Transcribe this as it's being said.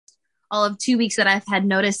all of 2 weeks that I've had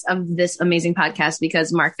notice of this amazing podcast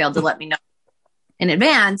because Mark failed to let me know in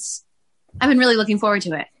advance. I've been really looking forward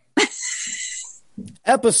to it.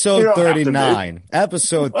 Episode 39.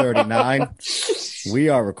 Episode 39. We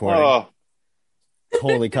are recording. Oh.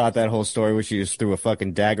 Totally caught that whole story where she just threw a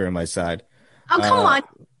fucking dagger in my side. Oh, come on.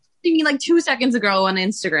 You mean like 2 seconds ago on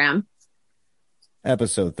Instagram.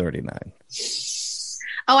 Episode 39.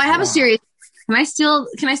 Oh, I have a serious. Can I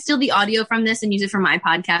steal the audio from this and use it for my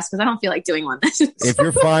podcast? Because I don't feel like doing one. If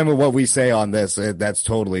you're fine with what we say on this, that's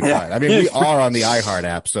totally fine. I mean, we are on the iHeart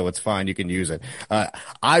app, so it's fine. You can use it.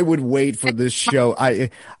 I would wait for this show.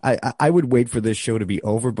 I would wait for this show to be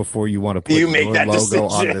over before you want to put your logo decision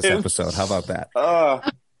on this episode. How about that?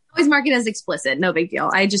 Always mark it as explicit. No big deal.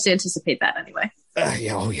 I just anticipate that anyway.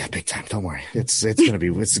 Yeah, big time. Don't worry. It's gonna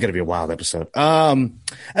be a wild episode.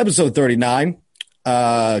 Episode 39.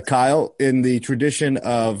 Kyle, in the tradition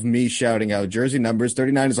of me shouting out jersey numbers,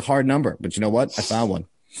 39 is a hard number, but you know what? I found one.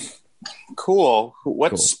 Cool.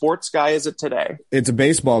 What sports guy is it today? It's a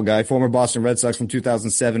baseball guy, former Boston Red Sox from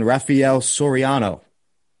 2007, Rafael Soriano.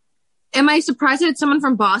 Am I surprised that it's someone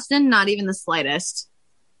from Boston? Not even the slightest.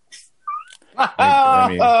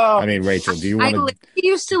 I mean, Rachel, do you want to? I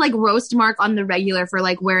used to like roast Mark on the regular for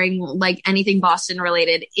like wearing like anything Boston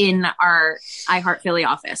related in our iHeart Philly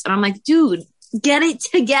office, and I'm like, dude, get it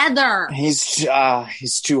together. He's too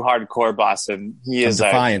hardcore Boston. I'm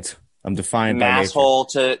defiant. I'm defiant. Masshole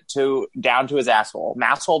to down to his asshole.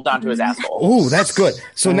 Masshole down to his asshole. Ooh, that's good.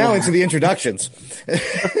 So now into the introductions.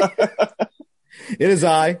 It is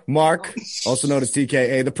I, Mark, also known as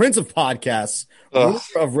TKA, the Prince of Podcasts, ruler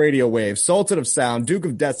of radio waves, Sultan of Sound, Duke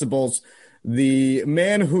of Decibels, the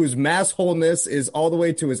man whose massholeness is all the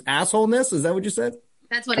way to his assholeness. Is that what you said?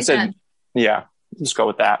 That's what I said. Yeah, let's go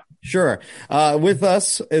with that. Sure. With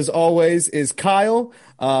us, as always, is Kyle,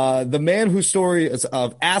 the man whose story is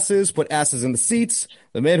of asses, put asses in the seats,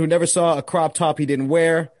 the man who never saw a crop top he didn't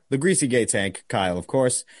wear, the greasy gay tank, Kyle, of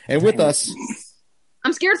course. And with us...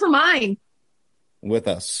 I'm scared for mine. With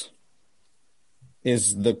us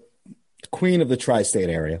is the queen of the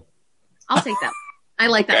tri-state area. I'll take that. I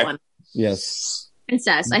like that one. Yes.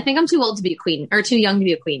 Princess. I think I'm too old to be a queen, or too young to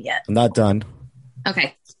be a queen yet. I'm not done.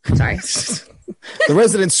 Okay. Sorry. The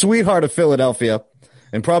resident sweetheart of Philadelphia,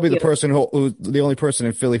 and probably the person who's the only person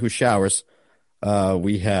in Philly who showers.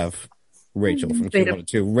 We have Rachel from Q102.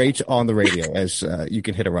 Rach on the radio, as you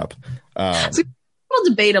can hit her up. It's a little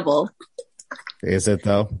debatable. Is it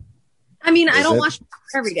though? I mean, I don't wash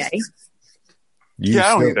every day. I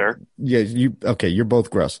don't either. Yeah, okay, you're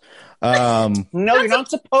both gross. No, you're not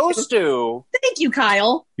supposed to. Thank you,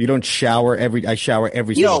 Kyle. You don't shower I shower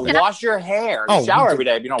every single single day. You don't wash your hair. You shower every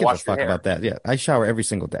day, but you don't wash your hair. About that. Yeah, I shower every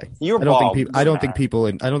single day. You're bald. I don't think people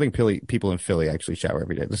in Philly actually shower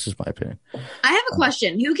every day. This is my opinion. I have a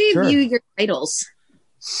question. Who gave you your titles?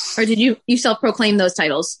 Or did you self-proclaim those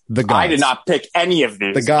titles? The gods. I did not pick any of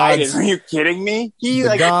these. The gods. Are you kidding me? He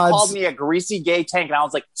called me a greasy gay tank, and I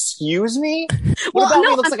was like, "Excuse me? What about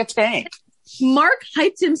me looks like a tank?" Mark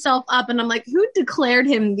hyped himself up, and I'm like, "Who declared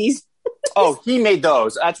him these?" Oh, he made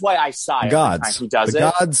those. That's why I sigh every time he does it.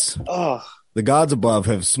 The gods above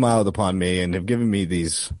have smiled upon me and have given me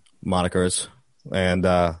these monikers, and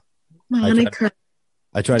I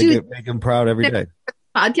try to make them proud every day.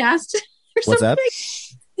 Podcast. What's that?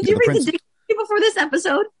 Did you read the dictionary before this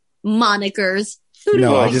episode? Monikers.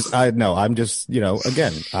 I'm just,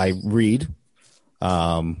 again, I read,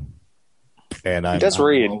 and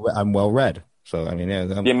I'm well read. So, I mean,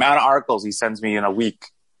 the amount of articles he sends me in a week.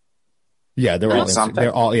 Yeah, they're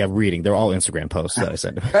all reading. They're all Instagram posts that I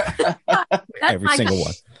send. Every single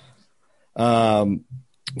one.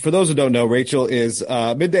 For those who don't know, Rachel is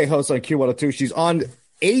midday host on Q102. She's on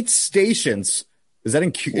 8 stations. Is that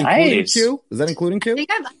including Q? Is that including Q? I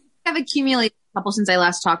think I've accumulated a couple since I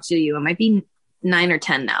last talked to you. It might be 9 or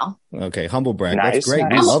 10 now. Okay, humble brag. Nice, That's great.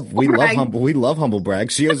 nice. We love humble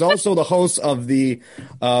brag. She is also the host of the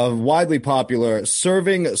widely popular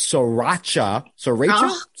Serving Sriracha.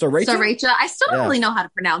 Sriracha. I still don't really know how to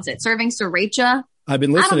pronounce it. Serving Sriracha. I've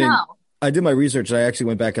been listening. I don't know. I did my research. And I actually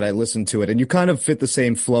went back and I listened to it, and you kind of fit the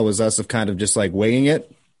same flow as us of kind of just like weighing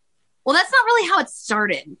it. Well, that's not really how it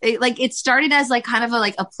started. It started as like kind of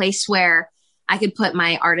a place where I could put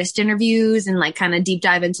my artist interviews and like kind of deep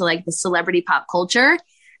dive into like the celebrity pop culture.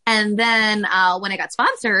 And then when I got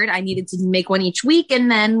sponsored, I needed to make one each week. And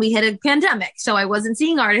then we hit a pandemic. So I wasn't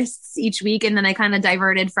seeing artists each week. And then I kind of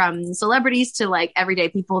diverted from celebrities to like everyday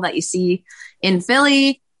people that you see in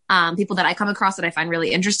Philly, people that I come across that I find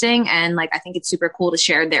really interesting. And like, I think it's super cool to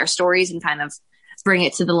share their stories and kind of bring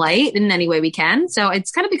it to the light in any way we can. So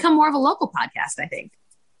it's kind of become more of a local podcast, I think.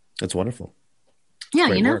 That's wonderful. Yeah,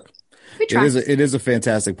 Great work. It is a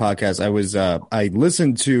fantastic podcast. I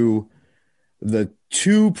listened to the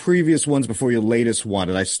 2 previous ones before your latest one,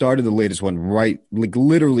 and I started the latest one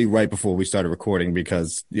literally right before we started recording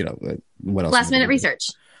because, what else? Last minute research.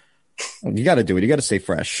 You got to do it. You got to stay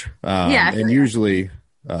fresh. And usually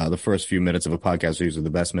the first few minutes of a podcast are usually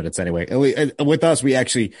the best minutes anyway. And with us, we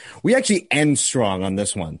actually end strong on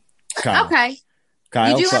this one. Kyle. Okay.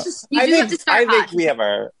 Kyle, you do have to start. I think we have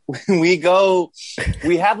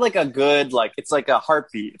we have like a good, like, it's like a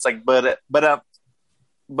heartbeat. It's like, like,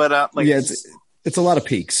 yeah, it's a lot of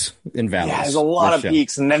peaks and valleys. Yeah, there's a lot of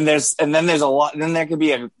peaks, and then there's a lot. Then there could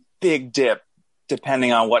be a big dip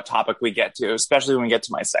depending on what topic we get to, especially when we get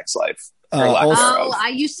to my sex life.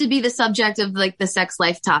 I used to be the subject of like the sex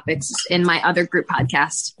life topics in my other group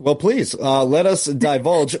podcast. Well, please let us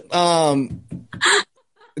divulge.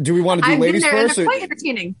 Do we want to do ladies first? Quite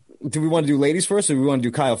entertaining. Do we want to do ladies first, or do we want to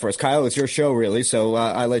do Kyle first? Kyle, it's your show, really. So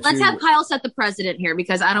Let's have Kyle set the precedent here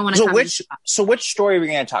because I don't want to. So which story are we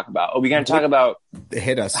going to talk about? Are we going to talk about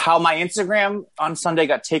hit us how my Instagram on Sunday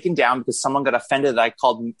got taken down because someone got offended that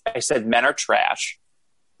I said men are trash,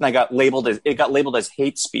 and it got labeled as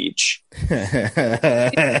hate speech,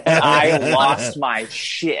 and I lost my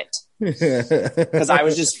shit because I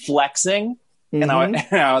was just flexing, and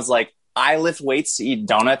I was like, I lift weights to eat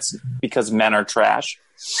donuts because men are trash.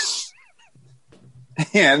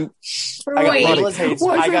 And I got labeled as hate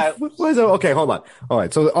speech. Okay, hold on. All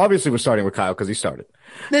right, so obviously we're starting with Kyle because he started.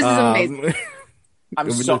 This is amazing.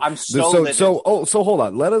 So hold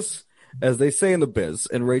on. Let us, as they say in the biz,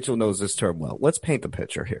 and Rachel knows this term well. Let's paint the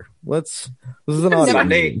picture here. This is an audio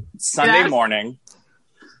meeting. Sunday morning.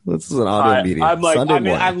 This is an audio meeting.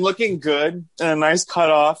 I'm looking good and a nice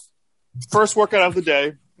cutoff. First workout of the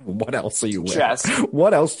day. What else are you wearing? Chest.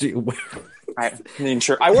 What else do you wear? I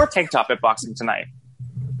wore a tank top at boxing tonight.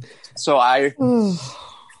 So I did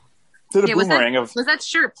a boomerang was that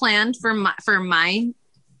shirt planned for my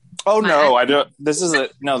no, I don't. This is an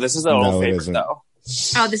old favorite though.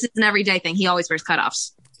 Oh, this is an everyday thing. He always wears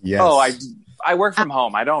cutoffs. Yes. Oh, I work from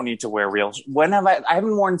home. I don't need to wear real. When have I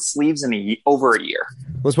haven't worn sleeves in over a year.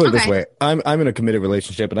 Let's put it this way. I'm in a committed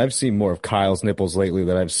relationship, and I've seen more of Kyle's nipples lately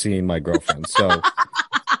than I've seen my girlfriend. So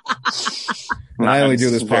I only do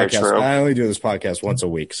this podcast once a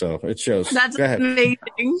week, so it shows. That's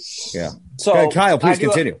amazing. Yeah. So Kyle, please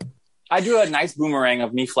continue. I do a nice boomerang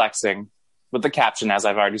of me flexing with the caption, as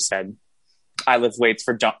I've already said, I lift weights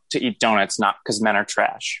to eat donuts, not because men are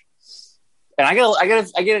trash. And I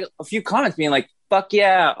get a few comments being like, fuck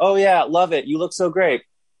yeah, oh yeah, love it, you look so great.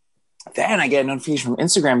 Then I get a notification from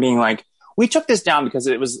Instagram being like, we took this down because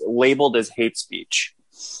it was labeled as hate speech.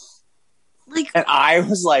 And I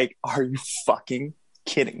was like, are you fucking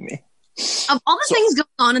kidding me? Of all the things going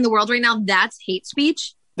on in the world right now, that's hate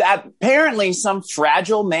speech? That apparently some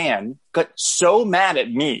fragile man got so mad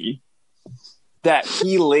at me that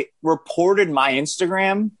he reported my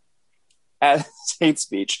Instagram as hate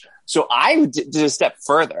speech. So I did a step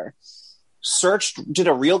further, did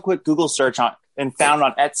a real quick Google search and found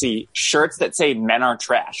on Etsy shirts that say men are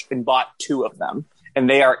trash and bought 2 of them. And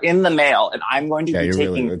they are in the mail. And I'm going to be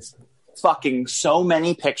taking fucking so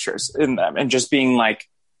many pictures in them and just being like,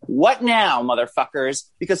 what now, motherfuckers?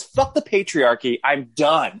 Because fuck the patriarchy. I'm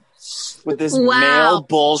done with this male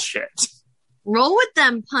bullshit. Roll with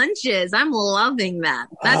them punches. I'm loving that.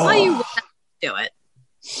 That's why you do it.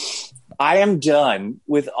 I am done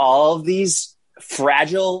with all of these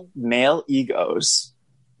fragile male egos.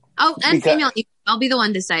 Oh, and female egos. I'll be the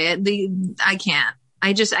one to say it. I can't.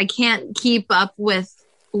 I can't keep up with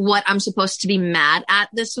what I'm supposed to be mad at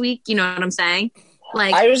this week. You know what I'm saying?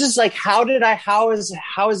 Like, I was just like, how is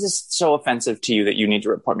this so offensive to you that you need to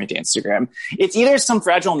report me to Instagram? It's either some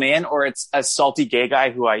fragile man or it's a salty gay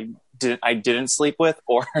guy who I didn't sleep with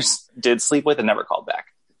or did sleep with and never called back.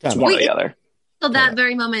 It's one or the other. So that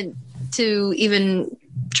very moment to even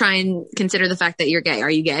try and consider the fact that you're gay. Are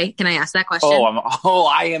you gay? Can I ask that question?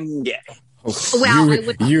 I am gay. Well,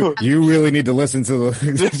 you really need to listen to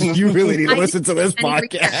listen to this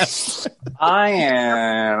podcast. I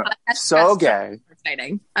am so gay.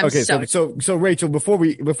 Exciting. So Rachel,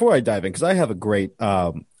 before I dive in, because I have a great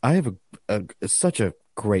such a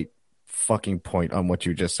great fucking point on what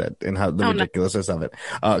you just said and how the ridiculousness of it.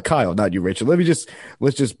 Kyle, not you, Rachel.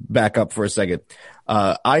 Let's just back up for a second.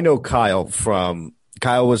 I know Kyle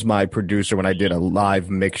was my producer when I did a live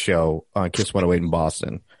mix show on Kiss 108 in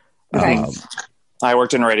Boston. Okay. I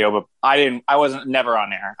worked in radio, but I wasn't never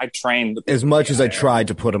on air. I trained as much as I tried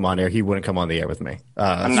to put him on air. He wouldn't come on the air with me.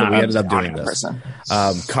 So we ended up doing this.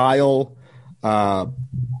 Kyle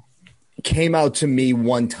came out to me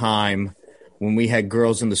one time when we had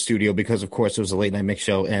girls in the studio, because of course it was a late night mix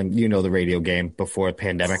show and the radio game before the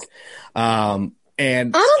pandemic. And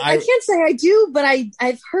I can't say I do, but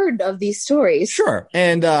I've heard of these stories. Sure.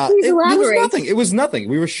 And it was nothing.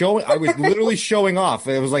 I was literally showing off.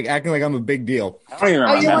 It was like acting like I'm a big deal. I don't even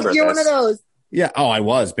remember you're one of those. Yeah. Oh, I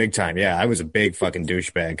was big time. Yeah. I was a big fucking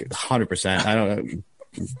douchebag. 100%. I don't know.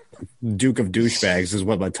 Duke of Douchebags is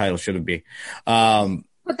what my title should be. Put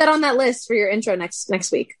that on that list for your intro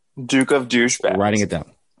next week. Duke of Douchebags. Writing it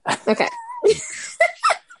down. Okay.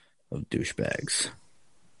 Of douchebags.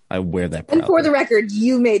 I wear that proudly. And for the record,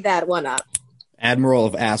 you made that one up. Admiral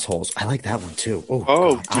of Assholes. I like that one too.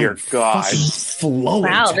 Dear God. Flowing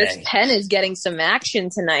wow, today. This pen is getting some action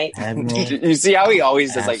tonight. Admiral you see how he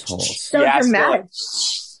always does like so dramatic.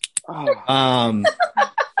 It's a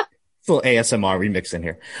little ASMR remix in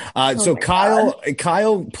here. So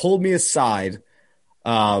Kyle pulled me aside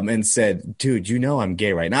and said, dude, I'm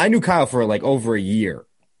gay right now. I knew Kyle for like over a year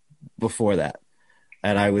before that.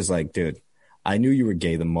 And I was like, dude, I knew you were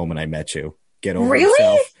gay the moment I met you. Get over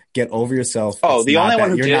yourself. Get over yourself. Oh, the only one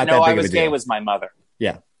who didn't know I was gay was my mother.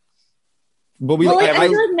 Yeah. But I feel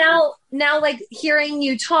like now, like hearing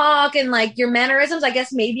you talk and like your mannerisms, I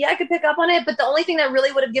guess maybe I could pick up on it. But the only thing that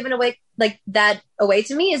really would have given away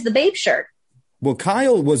to me is the babe shirt. Well,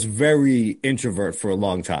 Kyle was very introvert for a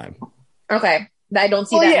long time. Okay. I don't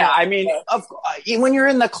see that. Yeah. I mean, when you're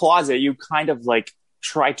in the closet, you kind of like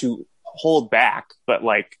try to hold back, but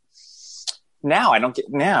like now I don't get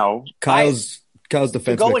Kyle's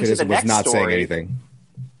defense mechanism was not saying anything.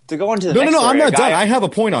 To go into the no, I'm not done. I have a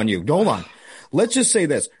point on you. Hold on. Let's just say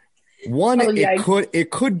this. One,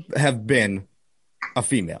 it could have been a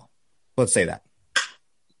female. Let's say that.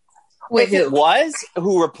 Wait, it was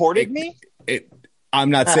who reported me? I'm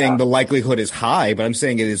not saying the likelihood is high, but I'm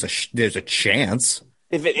saying there's a chance.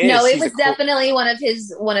 If it is, no, it was definitely one of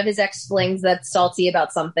his ex flings that's salty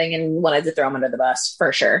about something and wanted to throw him under the bus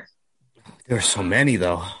for sure. There's so many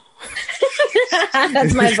though.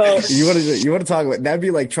 That's my vote. You want to talk about that'd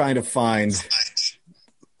be like trying to find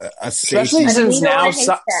a safety. Especially since now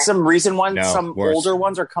some recent ones, older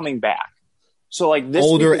ones are coming back. So like this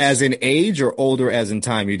older as in age or older as in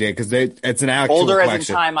time you did because it's an actual older question. As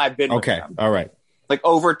in time I've been with them. All right. Like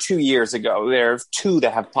over 2 years ago, there are 2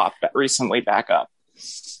 that have popped recently back up.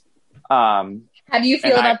 How do you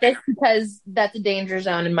feel about this? Because that's a danger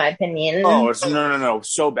zone, in my opinion. Oh, it's no,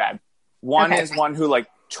 so bad. One is one who like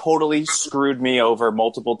totally screwed me over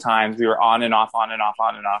multiple times. We were on and off.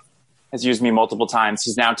 Has used me multiple times.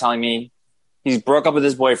 He's now telling me he's broke up with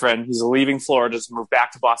his boyfriend. He's leaving Florida to move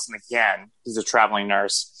back to Boston again. He's a traveling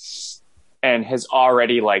nurse and has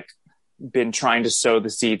already like been trying to sow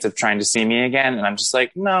the seeds of trying to see me again. And I'm just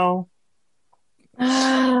like, no.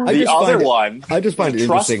 The other one, I just find it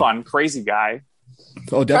trust interesting. fund, crazy guy.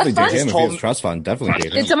 Oh, definitely date him if he was trust fund. Definitely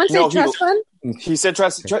date him. Did someone say trust fund? He said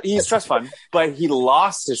he's trust fund, but he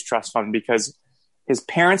lost his trust fund because his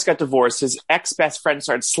parents got divorced. His ex-best friend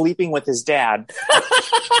started sleeping with his dad.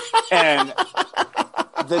 And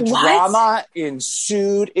the drama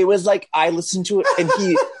ensued. It was like, I listened to it and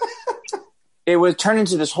it was turned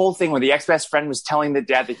into this whole thing where the ex-best friend was telling the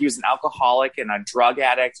dad that he was an alcoholic and a drug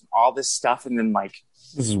addict and all this stuff. And then like,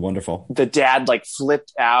 this is wonderful. The dad like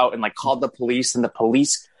flipped out and like called the police and the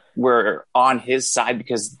police were on his side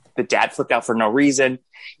because the dad flipped out for no reason.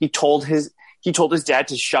 He told his dad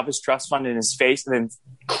to shove his trust fund in his face and then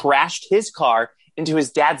crashed his car into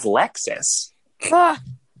his dad's Lexus.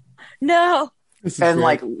 No. And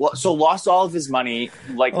like, so lost all of his money,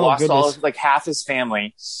 like lost all of like half his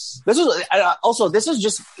family. This was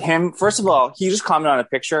just him. First of all, he just commented on a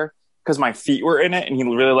picture because my feet were in it and he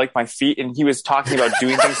really liked my feet. And he was talking about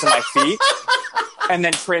doing things to my feet and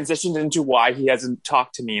then transitioned into why he hasn't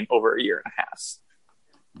talked to me in over a year and a half.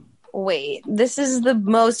 Wait, this is the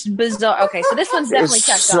most bizarre. Okay, so this one's definitely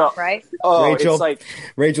checked off, right? Oh,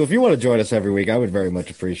 Rachel, if you want to join us every week, I would very much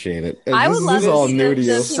appreciate it. I would love to see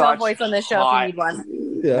the female voice on this show if you need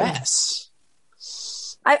one. Yes.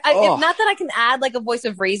 If not that I can add like a voice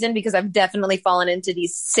of reason because I've definitely fallen into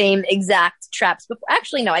these same exact traps before.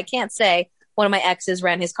 Actually, no, I can't say one of my exes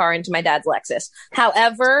ran his car into my dad's Lexus.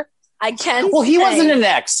 However, I can. Well, he wasn't an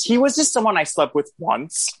ex. He was just someone I slept with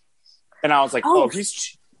once, and I was like,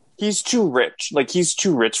 he's too rich. Like, he's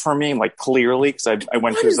too rich for me, like, clearly, because I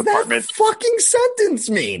went to his apartment. What does that fucking sentence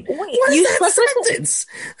mean? What is that sentence?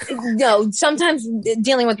 No, sometimes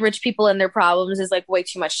dealing with rich people and their problems is, like, way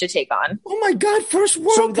too much to take on. Oh, my God. First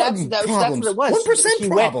world problems. That's what it was.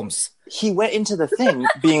 1% problems. He went into the thing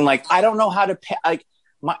being like, I don't know how to pay. Like,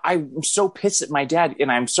 I'm so pissed at my dad,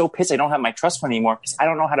 and I'm so pissed I don't have my trust fund anymore because I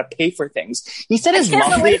don't know how to pay for things. He said his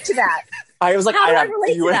monthly. Relate to that. I was like, how do I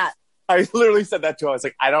relate to that? I literally said that to him. I was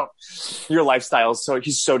like, your lifestyle is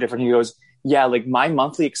he's so different. He goes, yeah, like my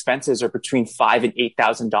monthly expenses are between $5,000 and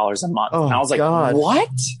 $8,000 a month. And I was like, God. What?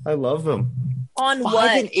 I love him. On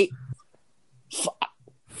what?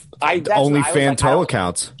 Only fan toe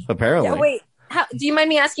accounts, apparently. Yeah, wait, do you mind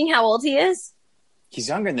me asking how old he is? He's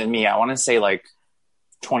younger than me. I want to say like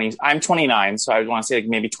 20. I'm 29, so I want to say like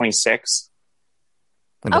maybe 26.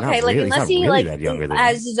 Okay, like unless he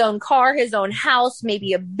has his own car, his own house,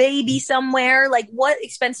 maybe a baby somewhere. Like, what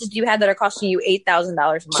expenses do you have that are costing you $8,000 a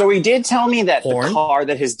month? So he did tell me that the car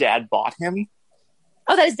that his dad bought him.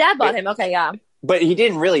 Oh, that his dad bought him. Okay, yeah. But he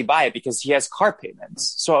didn't really buy it because he has car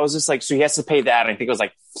payments. So I was just like, so he has to pay that. And I think it was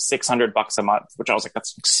like $600 a month, which I was like,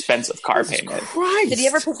 that's an expensive car payment. Christ. Did he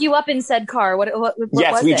ever pick you up in said car? What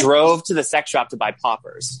yes, we drove to the sex shop to buy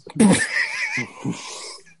poppers.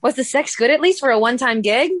 Was the sex good at least for a one-time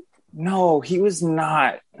gig? No, he was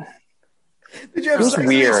not. Did you have such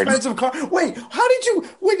an expensive car? Wait, how did you?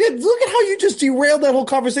 Look at how you just derailed that whole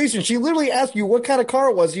conversation. She literally asked you what kind of car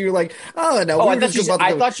it was. And you're like, oh no.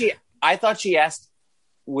 I thought she asked.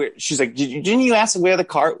 She's like, didn't you ask where the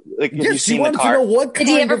car? Like, have you seen the car? To know what did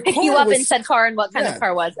he ever pick you up in said car, and what kind of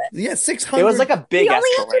car was it? Yeah, 600. It was like a big. He only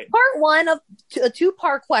answered part one of a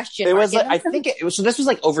two-part question. It was like, I think it was. So this was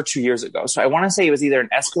like over 2 years ago. So I want to say it was either an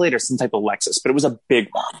Escalade or some type of Lexus, but it was a big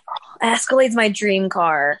one. Escalade's my dream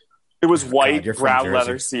car. It was white, brown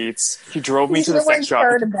leather seats. He drove me to the sex shop.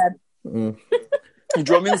 He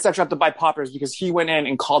drove me to the sex shop to buy poppers because he went in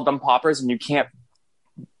and called them poppers, and you can't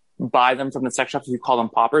buy them from the sex shop if you call them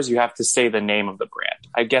poppers. You have to say the name of the brand.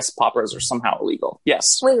 I guess poppers are somehow illegal.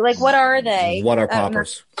 Yes. Wait, like what are they? What are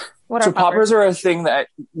poppers? Poppers are a thing that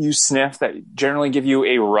you sniff that generally give you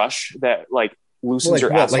a rush that like loosens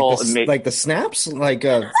your asshole like the snaps, like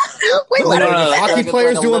hockey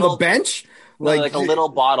players do on the bench. Like a little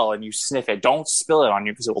bottle, and you sniff it. Don't spill it on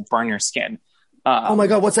you because it will burn your skin. Oh my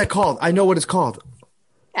god, what's that called? I know what it's called.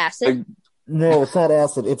 Acid? No, it's not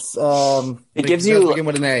acid. It's it gives you begin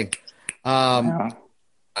with an A.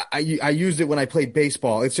 I used it when I played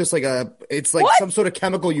baseball. It's just like some sort of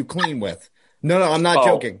chemical you clean with. No, I'm not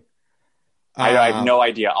joking. I have no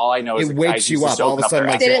idea. All I know is it wakes you up all of a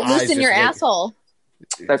sudden. Did it loosen your asshole?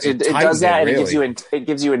 It does that, and it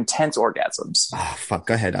gives you intense orgasms. Oh, fuck!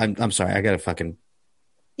 Go ahead. I'm sorry. I gotta fucking.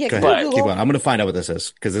 Yeah, go ahead. Keep going. I'm gonna find out what this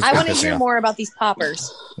is because I want to hear more about these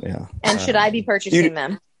poppers. Yeah. And should I be purchasing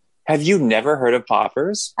them? Have you never heard of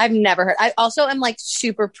poppers? I've never heard. I also am like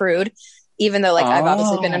super prude, even though like I've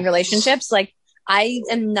obviously been in relationships. Like I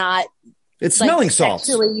am not. It's smelling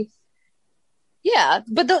salts. Yeah,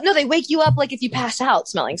 but no, they wake you up like if you pass out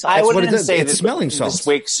smelling salt. I wouldn't say it's smelling salt.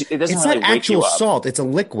 It doesn't it's really not actual salt. It's a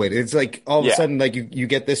liquid. It's like all of a sudden, like you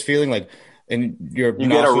get this feeling like, and your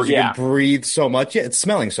nostrils you can breathe so much. Yeah, it's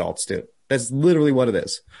smelling salts, dude. That's literally what it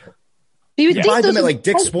is. You buy them at like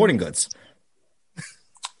Dick's Sporting Goods.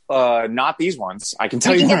 Not these ones. I can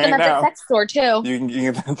tell you right now. You can get them at the sex store too.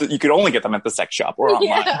 You could only get them at the sex shop or online.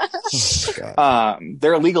 Yeah. Oh,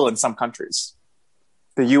 they're illegal in some countries.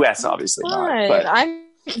 The U.S. obviously not.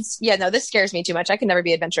 But this scares me too much. I can never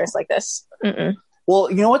be adventurous like this. Mm-mm.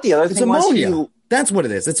 Well, you know what the other thing was? It's ammonia. That's what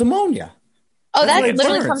it is. It's ammonia. Oh, that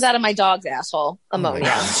literally comes out of my dog's asshole. Ammonia.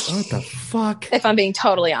 What the fuck? If I'm being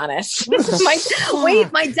totally honest.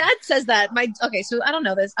 My dad says that. So I don't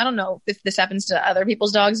know this. I don't know if this happens to other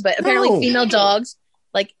people's dogs, but apparently female dogs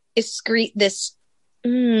like excrete this.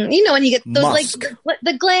 When you get those musk. Like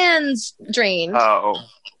the glands drained. Oh.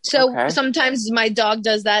 So sometimes my dog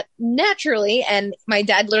does that naturally, and my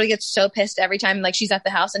dad literally gets so pissed every time like she's at the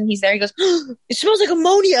house and he's there. He goes, "It smells like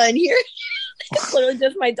ammonia in here." It's literally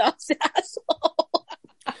just my dog's asshole.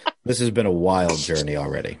 This has been a wild journey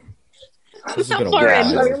already. This has been a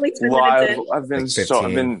I've been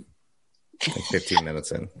 15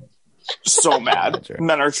 minutes in. So mad.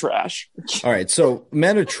 Men are trash. All right, so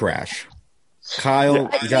men are trash. Kyle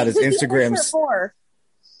got his Instagrams.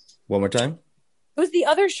 One more time. Who's the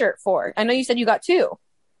other shirt for? I know you said you got two.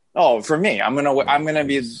 Oh, for me, I'm gonna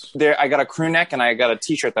be there. I got a crew neck and I got a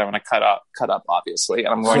t-shirt that I'm gonna cut up, obviously,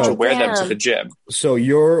 and I'm going to wear them to the gym. So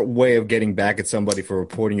your way of getting back at somebody for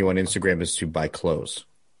reporting you on Instagram is to buy clothes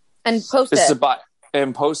and post post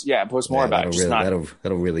more about it.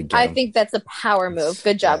 That'll really get them. I think that's a power move.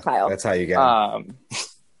 Good job, Kyle. That's how you get them.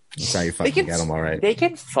 That's how you fucking get them. All right. They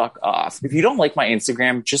can fuck off. If you don't like my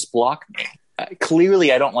Instagram, just block me.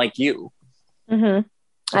 Clearly, I don't like you.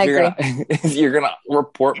 Mm-hmm. I agree. If you're gonna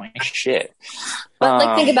report my shit. But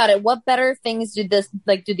like, think about it. What better things do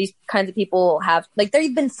these kinds of people have? Like,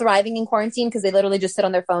 they've been thriving in quarantine because they literally just sit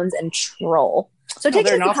on their phones and troll. So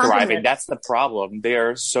they're not thriving. That's the problem. They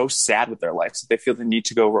are so sad with their lives that they feel the need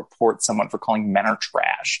to go report someone for calling men are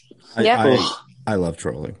trash. I love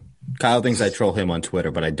trolling. Kyle thinks I troll him on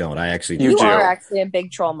Twitter, but I don't. I actually You are actually a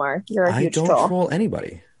big troll, Mark. You're a huge troll. I don't troll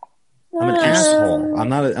anybody. I'm an asshole. I'm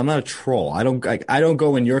not a troll. I don't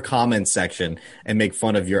go in your comment section and make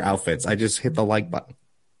fun of your outfits. I just hit the like button.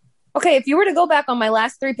 Okay, if you were to go back on my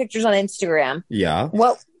last 3 pictures on Instagram,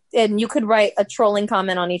 and you could write a trolling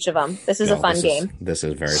comment on each of them. This is a fun game. This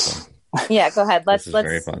is very fun. Yeah, go ahead. Let's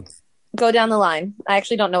very fun. Go down the line. I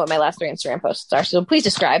actually don't know what my last 3 Instagram posts are, so please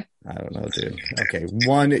describe. I don't know, dude. Okay,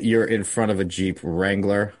 1, you're in front of a Jeep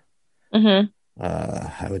Wrangler. Mm-hmm.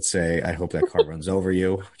 I would say I hope that car runs over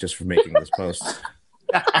you just for making this post.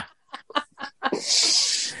 Okay.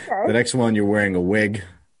 The next one, you're wearing a wig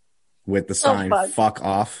with the sign "fuck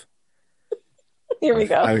off." Here we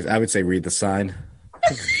go. I would say read the sign.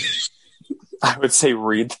 I would say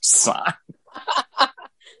read the sign.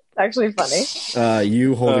 Actually funny.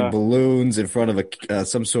 You holding balloons in front of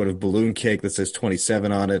some sort of balloon cake that says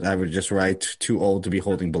 27 on it. I would just write too old to be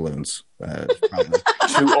holding balloons. Probably.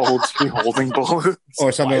 Too old to be holding balloons.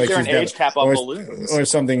 Or something like she's age cap on balloons. Or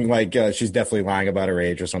something like she's definitely lying about her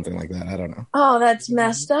age or something like that. I don't know. Oh, that's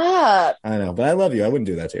messed up. I know, but I love you. I wouldn't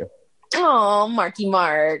do that to you. Oh, Marky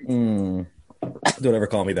Mark. Don't ever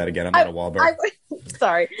call me that again. I'm not a Wahlberg.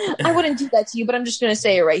 Sorry. I wouldn't do that to you, but I'm just going to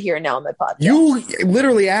say it right here and now on my podcast. You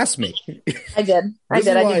literally asked me. I did. I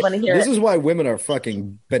didn't want to hear This is why women are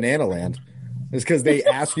fucking banana land. It's because they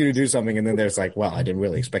ask you to do something and then there's like, well, I didn't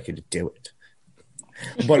really expect you to do it.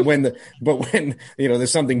 But when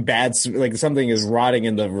there's something bad, like something is rotting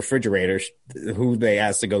in the refrigerator, who they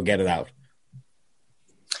ask to go get it out?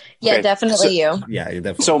 Yeah, okay. Definitely you. Yeah,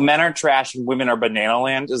 definitely. So men are trash and women are banana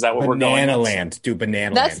land? Is that what we're going with? Banana land. Dude,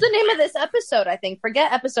 banana That's land. the name of this episode, I think.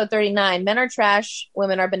 Forget episode 39. Men are trash,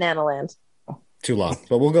 women are banana land. Too long.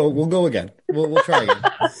 But we'll go again. We'll try again.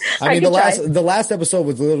 I mean, the last episode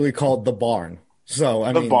was literally called The Barn. So,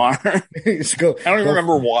 I mean. The Barn. I don't even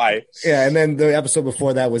remember why. Yeah, and then the episode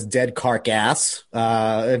before that was Dead Carcass.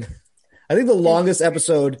 And I think the longest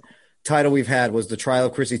episode title we've had was The Trial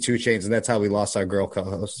of Chrissy 2 Chainz, and that's how we lost our girl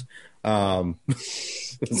co-host.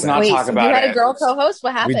 Let's not talk about it. You had a girl co-host?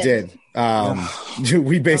 What happened? We did.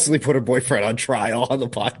 We basically put her boyfriend on trial on the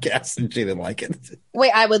podcast, and she didn't like it.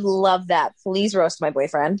 Wait, I would love that. Please roast my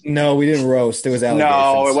boyfriend. No, we didn't roast. It was allegations.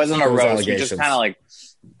 No, it wasn't a roast. We just kind of like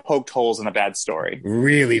poked holes in a bad story.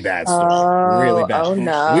 Really bad story. Really bad. Oh,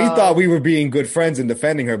 no. We thought we were being good friends and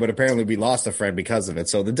defending her, but apparently we lost a friend because of it.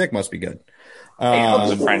 So the dick must be good. I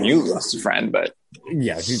lost a friend. You lost a friend, but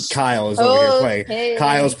yeah, Kyle is over here playing. Hey.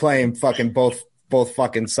 Kyle's playing fucking both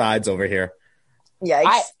fucking sides over here.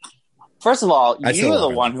 Yikes. First of all, you were the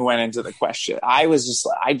one who went into the question. I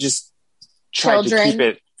just tried to keep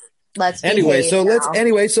it.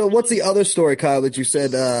 So what's the other story, Kyle, that you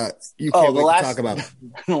said you can't wait to talk about?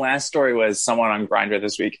 The last story was someone on Grindr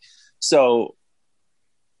this week. So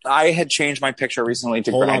I had changed my picture recently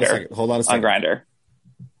to Grindr. Hold on a second. On Grindr.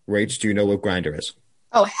 Rach, do you know what Grindr is?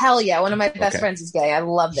 Oh, hell yeah. One of my best friends is gay. I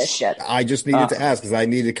love this shit. I just needed to ask because I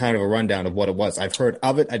needed kind of a rundown of what it was. I've heard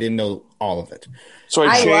of it. I didn't know all of it. So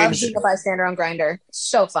I love being a bystander on Grindr.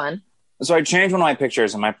 So fun. So I changed one of my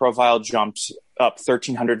pictures and my profile jumped up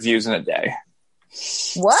 1,300 views in a day.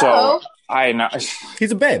 Whoa. So I know.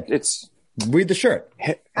 He's a babe. Read the shirt.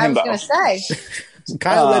 I was going to say.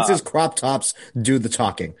 Kyle lets his crop tops do the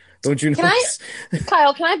talking. Don't you know?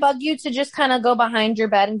 Kyle, can I bug you to just kind of go behind your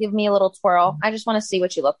bed and give me a little twirl? I just want to see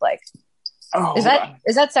what you look like. Oh, is that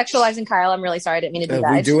sexualizing Kyle? I'm really sorry. I didn't mean to do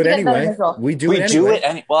that. We do it anyway. We do it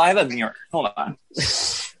anyway. Well, I have a mirror. Hold on.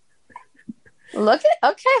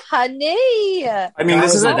 Okay, honey. I mean,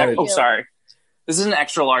 this is sorry. This is an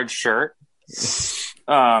extra large shirt.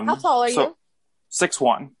 How tall are you?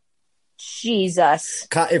 6'1". If Jesus.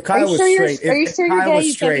 Kyle was straight, are you sure you're gay?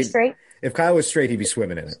 You can't be straight. If Kyle was straight, he'd be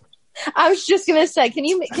swimming in it. I was just gonna say, can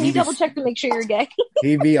you double check to make sure you're gay?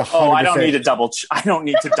 He'd be 100%. Oh, I don't need to double check.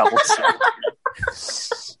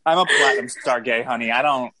 I'm a platinum star gay, honey.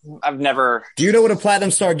 I've never. Do you know what a platinum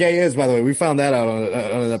star gay is? By the way, we found that out on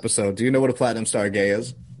an episode. Do you know what a platinum star gay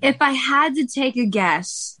is? If I had to take a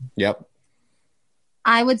guess, yep,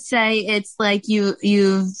 I would say it's like you've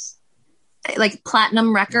like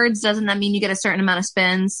platinum records. Doesn't that mean you get a certain amount of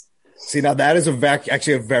spins? See, now that is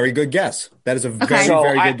actually a very good guess. That is a very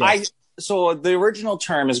good guess. So the original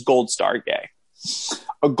term is gold star gay.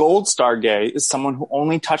 A gold star gay is someone who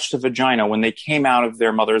only touched a vagina when they came out of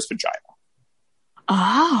their mother's vagina.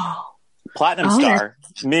 Oh. Platinum Star,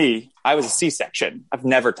 me, I was a C-section. I've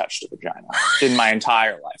never touched a vagina in my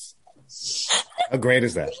entire life. How great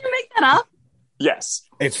is that? Did you make that up? Yes.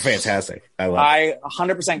 It's fantastic. I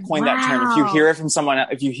 100% coined that term. If you hear it from someone,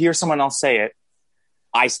 if you hear someone else say it,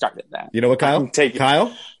 I started that. You know what, Kyle?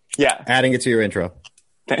 Kyle? Yeah. Adding it to your intro.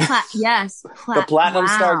 Yes. The Platinum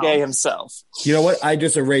Star gay himself. You know what? I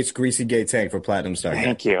just erased Greasy Gay Tank for Platinum Star gay.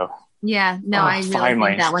 Thank you. Yeah. No, I really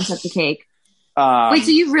think that one took the cake. Wait,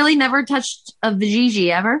 so you've really never touched a vajiji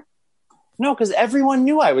ever? No, because everyone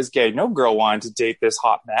knew I was gay. No girl wanted to date this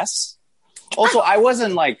hot mess. Also, I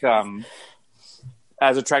wasn't like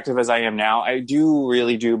as attractive as I am now. I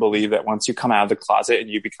really do believe that once you come out of the closet and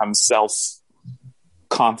you become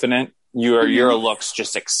self-confident, your looks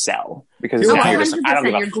just excel. Because you're I don't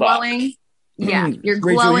give a fuck. Glowing. Yeah, you're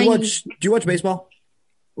Rachel, glowing. do you watch baseball?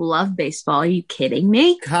 Love baseball. Are you kidding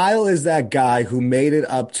me? Kyle is that guy who made it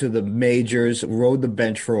up to the majors, rode the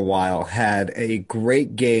bench for a while, had a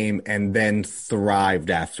great game, and then thrived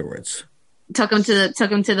afterwards. Took him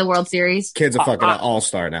to the World Series. Kid's a fucking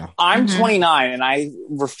all-star now. I'm 29, and I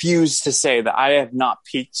refuse to say that I have not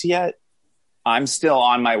peaked yet. I'm still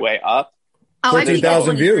on my way up.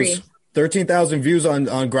 13,000 views. 13,000 views on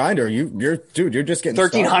Grindr. You're just getting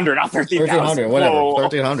 1,300, not 13,000. 1,300, whatever.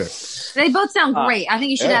 1,300. They both sound great. I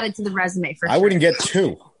think you should add it to the resume for sure. I wouldn't get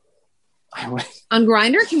 2. On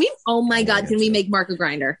Grindr? Can we? Oh my God! Can we make Mark a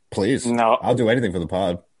Grindr? Please. No. I'll do anything for the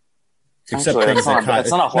pod. Except Actually, things that Kyle,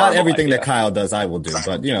 not everything idea. that Kyle does, I will do.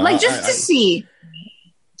 But you know, like just to see.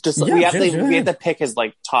 We have to pick his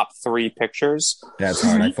like top 3 pictures. That's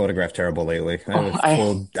hard. I photograph terrible lately.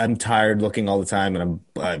 I'm tired looking all the time, and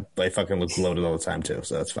I fucking look bloated all the time too.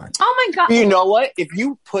 So that's fine. Oh my God! You know what? If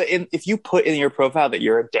you put in your profile that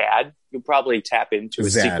you're a dad, you'll probably tap into a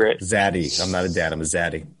secret. Zaddy. I'm not a dad. I'm a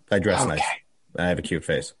zaddy. I dress nice. I have a cute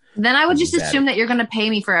face. Then I would just assume that you're going to pay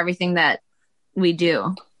me for everything that we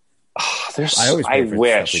do. I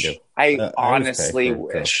wish. I honestly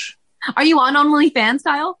wish. Are you on OnlyFans,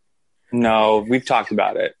 Kyle? No, we've talked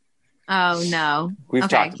about it. Oh no, we've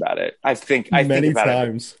talked about it. I think about it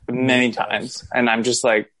many times, and I'm just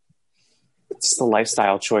like, it's the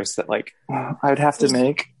lifestyle choice that like I would have to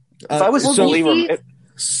make. If I was fully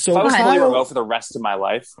remote for the rest of my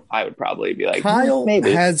life, I would probably be like, Kyle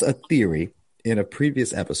maybe. has a theory in a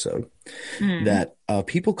previous episode that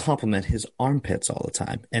people compliment his armpits all the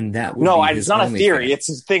time, and that would it's not a theory. It's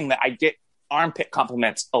a thing that I get armpit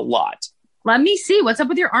compliments a lot. Let me see. What's up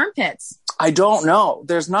with your armpits? I don't know.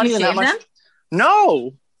 There's not even that much. Them?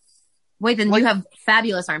 No. Wait, then you have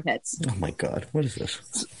fabulous armpits. Oh my God. What is this?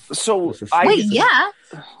 So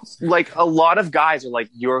like a lot of guys are like,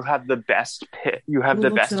 you have the best pit. You have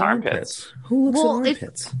the best armpits. Who looks at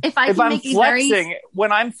armpits? If I'm flexing,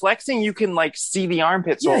 when I'm flexing, you can like see the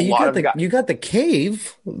armpits. Yeah, you got the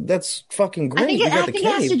cave. That's fucking great. I think it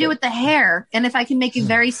has to do with the hair. And if I can make a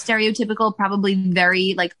very stereotypical, probably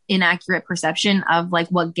very like inaccurate perception of like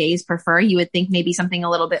what gays prefer, you would think maybe something a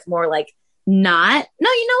little bit more like not. No,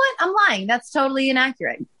 you know what? I'm lying. That's totally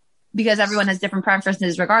inaccurate. Because everyone has different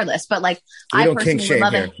preferences regardless. But like, I don't kink shame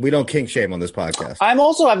here. We don't kink shame on this podcast. I'm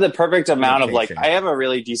also have the perfect amount of like, I have a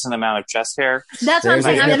really decent amount of chest hair. That's what I'm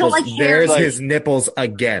saying. I don't like hair. There's his nipples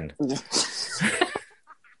again.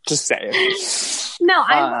 Just saying. No,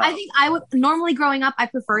 I think I would normally growing up, I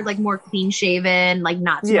preferred like more clean shaven, like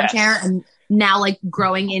not too much hair. And now like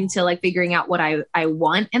growing into like figuring out what I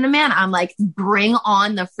want in a man, I'm like, bring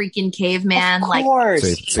on the freaking caveman. Of course.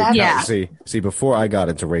 See, before I got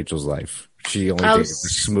into Rachel's life, she only dated the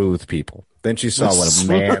smooth people. Then she saw what a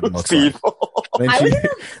man looks like.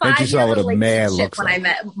 Then she saw what a man looks like. When I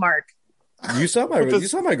met Mark. You saw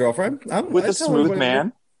my girlfriend. With a smooth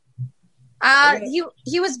man?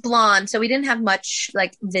 He was blonde, so we didn't have much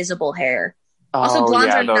like visible hair. Also,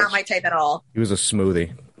 blondes are not my type at all. He was a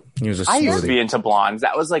smoothie. I used to be into blondes.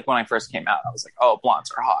 That was like when I first came out. I was like, oh,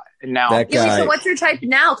 blondes are hot. And now... So what's your type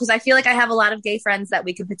now? Because I feel like I have a lot of gay friends that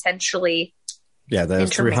we could potentially... Yeah,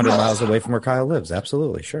 that's 300 miles away from where Kyle lives.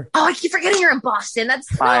 Absolutely, sure. Oh, I keep forgetting you're in Boston.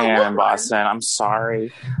 I am in Boston. I'm sorry.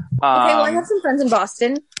 Okay, well, I have some friends in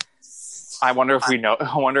Boston. I wonder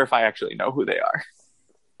if I actually know who they are.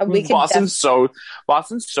 Boston's so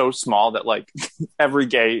small that like every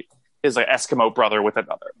gay is like Eskimo brother with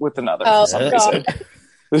another. Oh, God.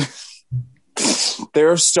 There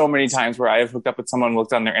are so many times where I have hooked up with someone,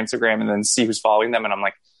 looked on their Instagram, and then see who's following them, and I'm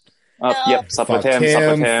like, slept with him.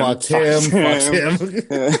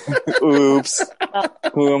 Oops.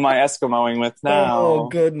 Who am I Eskimoing with now? Oh,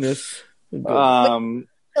 goodness.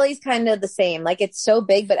 Philly's kind of the same. Like, it's so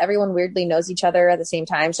big, but everyone weirdly knows each other at the same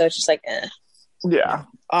time, so it's just like, eh. Yeah.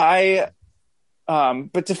 I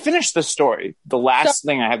But to finish the story, the last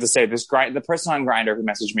thing I have to say, the person on Grindr who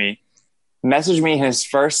messaged me, and his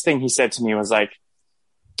first thing he said to me was like,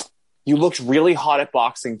 "You looked really hot at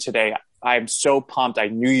boxing today. I'm so pumped. I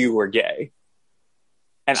knew you were gay."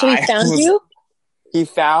 And so he found you? He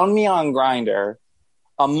found me on Grindr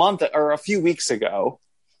a few weeks ago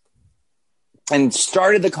and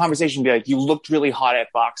started the conversation, be like, "You looked really hot at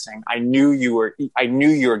boxing. I knew you were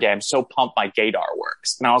gay. I'm so pumped my gaydar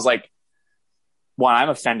works." And I was like, one, I'm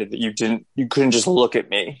offended that you couldn't just look at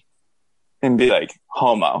me and be like,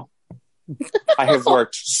 homo. I have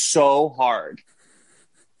worked so hard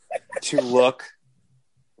to look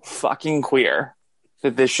fucking queer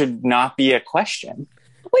that this should not be a question.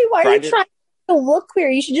 Wait, why are you trying to look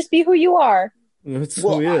queer? You should just be who you are. That's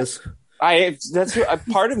who he is. That's who,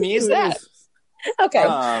 part of me is that. Okay.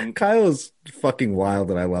 Kyle's fucking wild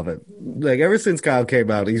and I love it. Like ever since Kyle came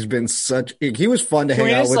out, he's been he was fun to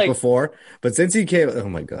hang out with before, but since he came, oh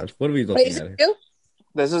my God, what are we looking at?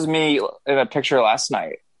 This is me in a picture last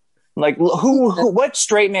night. Like what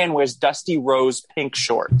straight man wears Dusty Rose pink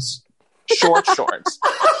shorts? Short shorts.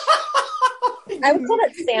 I would call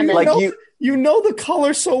it salmon. Like you know the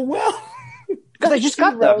color so well. Because I just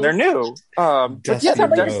got them. They're new. Dusty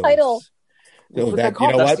Rose. Title. You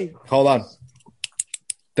know what? Hold on.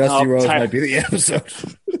 Dusty Rose might be the episode.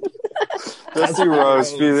 Dusty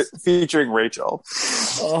Rose featuring Rachel.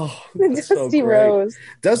 Oh, Dusty Rose.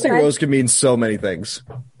 Dusty Rose can mean so many things.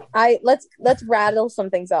 Let's rattle some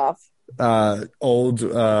things off. Old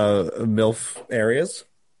MILF areas.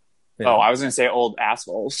 Yeah. Oh, I was gonna say old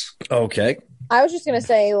assholes. Okay. I was just gonna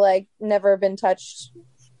say like never been touched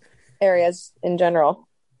areas in general.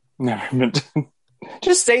 Never been.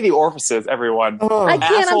 Just say the orifices, everyone. I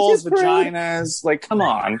can't. Assholes, vaginas. Like, come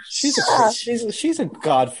on. She's a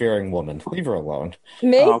God-fearing woman. Leave her alone.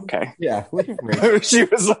 Me? Oh, okay. Yeah, leave her. she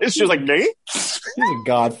was like me. She's a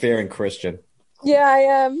God-fearing Christian. Yeah,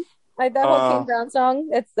 I am. That whole King Brown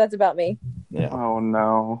song. That's about me. Yeah. Oh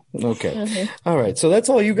no. Okay. Mm-hmm. All right. So that's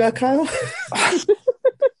all you got, Kyle.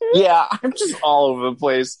 Yeah, I'm just all over the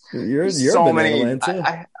place. You're so many.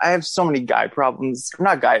 I have so many guy problems.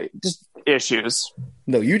 Not guy, just issues.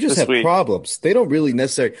 No, you just have problems. They don't really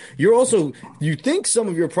necessarily. You think some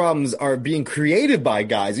of your problems are being created by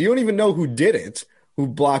guys. You don't even know who did it, who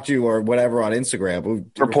blocked you or whatever on Instagram, who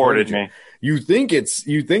reported me. You think it's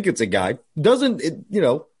a guy. Doesn't it? You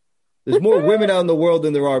know, there's more women out in the world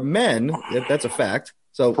than there are men. That's a fact.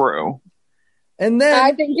 So true. And then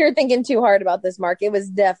I think you're thinking too hard about this, Mark. It was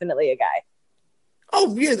definitely a guy.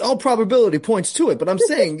 Oh yeah, all probability points to it. But I'm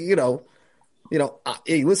saying,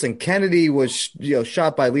 hey, listen, Kennedy was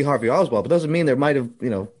shot by Lee Harvey Oswald, but doesn't mean there might have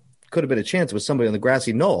could have been a chance it was somebody on the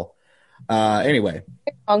grassy knoll. Anyway,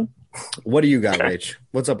 what do you got, Rach?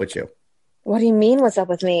 What's up with you? What do you mean? What's up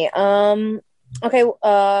with me? Okay.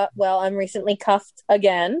 Well, I'm recently cuffed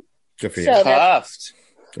again. Good for you. Cuffed.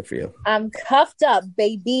 Good for you. I'm cuffed up,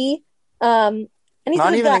 baby.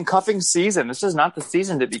 Not even in cuffing season. This is not the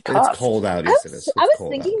season to be cuffed. It's cold out. I was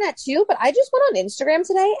thinking that too, but I just went on Instagram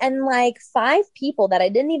today and like 5 people that I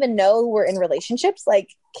didn't even know were in relationships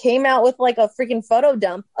came out with like a freaking photo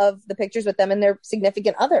dump of the pictures with them and their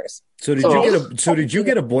significant others. So did you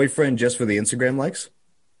get a boyfriend just for the Instagram likes?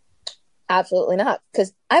 Absolutely not.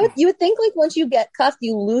 Because you would think like once you get cuffed,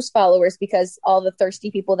 you lose followers because all the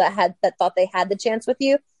thirsty people that thought they had the chance with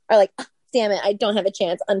you are like, damn it, I don't have a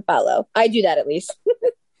chance. Unfollow. I do that at least.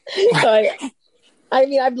 So I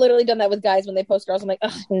mean, I've literally done that with guys when they post girls. I'm like,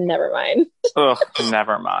 oh, never mind.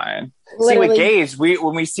 Never mind. See, with gays,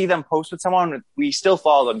 when we see them post with someone, we still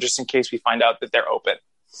follow them just in case we find out that they're open.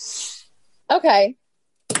 Okay.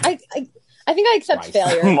 I think I accept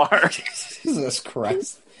failure. Mark. Jesus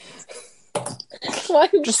Christ.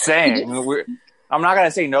 I'm just saying. I'm not going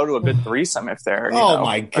to say no to a good threesome if they're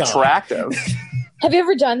my God. attractive. Have you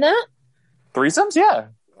ever done that? Threesomes? Yeah.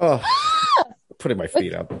 Oh, putting my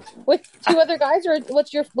feet up. With 2 other guys, or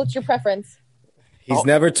what's your preference? He's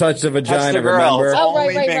never touched a vagina, remember? Oh,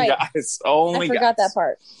 right. Guys. Only I forgot that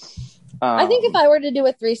part. I think if I were to do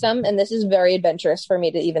a threesome, and this is very adventurous for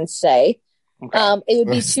me to even say, it would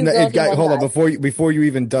be 2 girls and 1 guy. Hold on, before you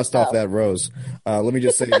even dust off that rose, let me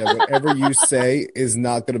just say that whatever you say is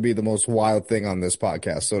not going to be the most wild thing on this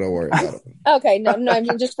podcast, so don't worry about it. Okay, no, I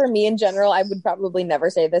mean, just for me in general, I would probably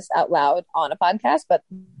never say this out loud on a podcast, but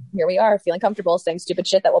here we are, feeling comfortable saying stupid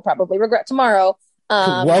shit that we'll probably regret tomorrow.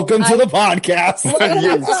 Welcome to the podcast.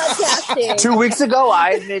 2 weeks ago,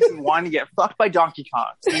 I admitted wanting to get fucked by Donkey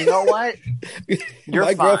Kong. So you know what?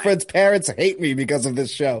 My girlfriend's parents hate me because of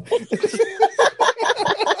this show.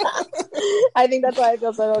 I think that's why I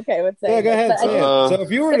feel so okay with saying. Yeah, go ahead. So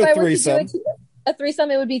if you were in a threesome, a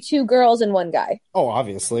threesome, it would be 2 girls and 1 guy. Oh,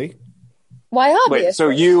 obviously. Why obviously? Wait, so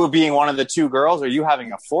you being one of the 2 girls, or you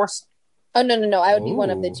having a foursome? Oh, no. I would be one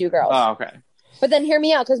of the 2 girls. Oh, okay. But then hear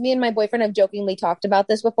me out, because me and my boyfriend have jokingly talked about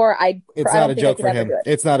this before. It's not a joke for him.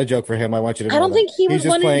 It's not a joke for him. I want you to know. I don't think he was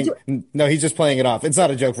playing. No, he's just playing it off. It's not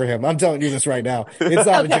a joke for him. I'm telling you this right now. It's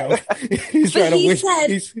not a joke. He's trying to wish.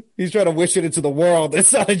 He's trying to wish it into the world.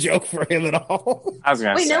 It's not a joke for him at all. I was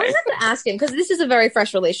gonna say. Wait, now I have to ask him, because this is a very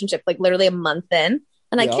fresh relationship, like literally a month in,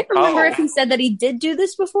 and I can't remember if he said that he did do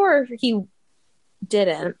this before or he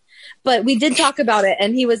didn't. But we did talk about it,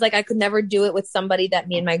 and he was like, I could never do it with somebody that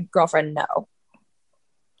me and my girlfriend know.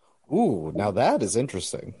 Ooh, now that is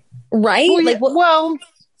interesting. Right?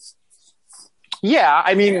 Yeah,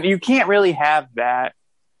 I mean, you can't really have that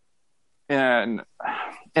in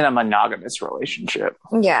a monogamous relationship.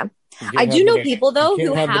 Yeah. I do know people, though,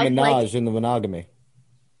 who have the menage in the monogamy.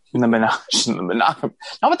 In the monogamy.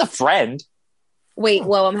 Not with a friend. Wait,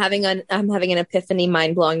 well, I'm having an epiphany,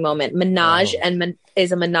 mind-blowing moment. Menage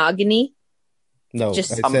is a monogamy. No, I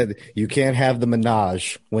said you can't have the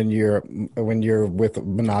menage when you're with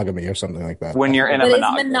monogamy or something like that. When you're in a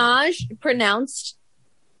monogamy. Is menage pronounced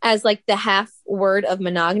as like the half word of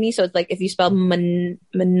monogamy? So it's like if you spell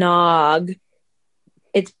monog,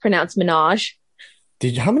 it's pronounced menage.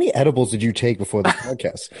 How many edibles did you take before the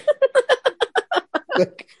podcast?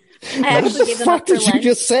 I actually gave them up for lunch. What the fuck did you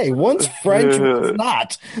just say? One's French, one's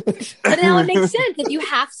not. But now it makes sense. If you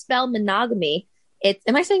half spell monogamy,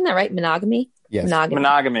 am I saying that right? Monogamy? Yes.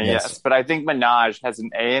 Monogamy, yes. But I think menage has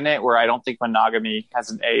an A in it, where I don't think monogamy has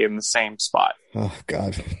an A in the same spot. Oh,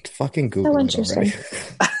 God. Fucking Google it already.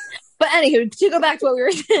 But anywho, to go back to what we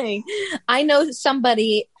were saying, I know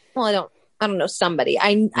somebody, well, I don't know somebody.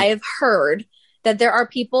 I have heard that there are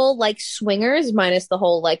people like swingers, minus the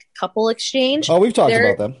whole like couple exchange. Oh, we've talked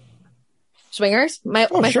about them. Swingers? My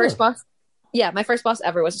first boss. Yeah, my first boss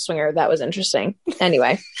ever was a swinger. That was interesting.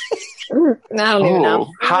 Anyway. I don't even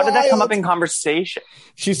know. How did that come up in conversation?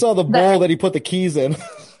 She saw the bowl that he put the keys in.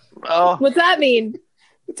 Oh, what's that mean?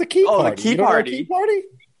 It's a key party. The key party. Key party?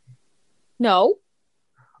 No.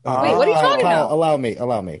 Wait, what are you talking about? Allow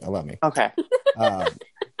me. Okay.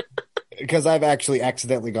 Because I've actually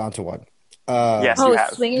accidentally gone to one. Yes, you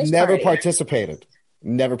have. Never participated.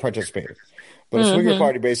 But a swinger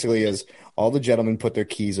party basically is all the gentlemen put their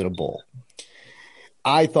keys in a bowl.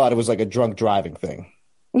 I thought it was like a drunk driving thing.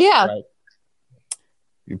 Yeah. Right?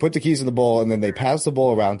 You put the keys in the bowl, and then they pass the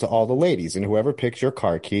bowl around to all the ladies, and whoever picks your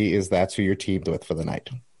car key that's who you're teamed with for the night.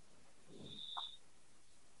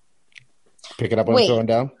 Pick it up when I'm throwing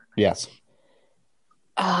down? Yes.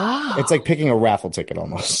 Oh. It's like picking a raffle ticket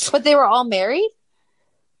almost. But they were all married?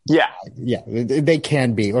 Yeah. Yeah, they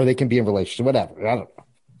can be, or they can be in relationship, whatever. I don't know.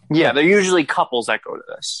 Yeah, they're usually couples that go to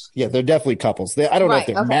this. Yeah, they're definitely couples. I don't know if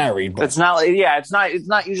they're married, but it's not. Yeah, it's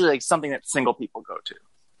not usually like something that single people go to.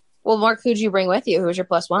 Well, Mark, who'd you bring with you? Who was your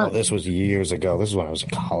plus one? Oh, this was years ago. This is when I was in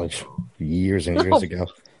college, years and years ago.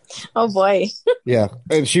 Oh boy. Yeah,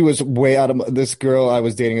 and she was way out of this girl I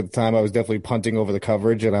was dating at the time. I was definitely punting over the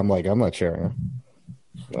coverage, and I'm like, I'm not sharing her.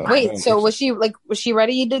 Wait, so was she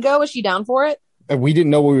ready to go? Was she down for it? And we didn't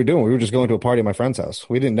know what we were doing. We were just going to a party at my friend's house.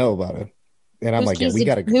 We didn't know about it. And I'm like, yeah, we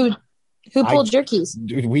got to. Who pulled your keys?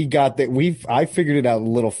 We got that. I figured it out a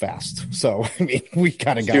little fast. So, I mean, we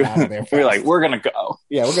kind of got out of there fast. We're like, we're going to go.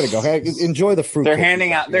 Yeah, we're going to go. Hey, enjoy the fruit. They're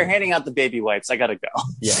handing out the baby wipes. I got to go.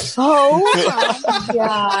 Yeah. Oh my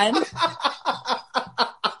God.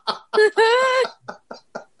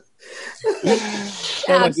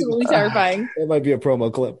 Absolutely terrifying. That might be a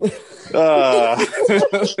promo clip.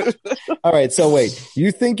 All right. So wait,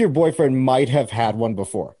 you think your boyfriend might have had one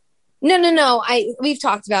before? No. We've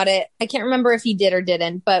talked about it. I can't remember if he did or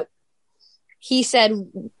didn't, but he said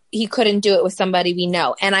he couldn't do it with somebody we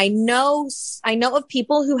know. And I know of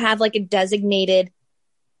people who have like a designated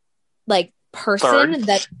like person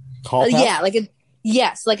that, yeah, like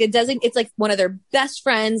it's like one of their best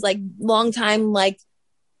friends, like longtime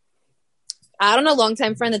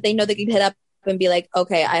friend that they know they can hit up and be like,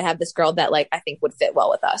 okay, I have this girl that like I think would fit well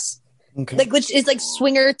with us. Okay. Like, which is like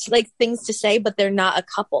swinger like things to say, but they're not a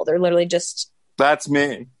couple. They're literally just. That's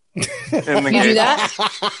me. You do that?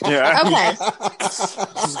 Yeah. Okay.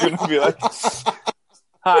 She's gonna be like,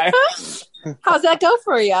 hi. How's that go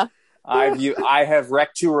for you? I have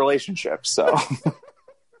wrecked 2 relationships, so.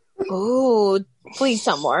 Ooh, please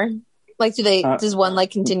tell more. Like, does one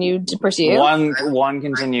like continue to pursue? One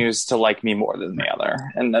continues to like me more than the other,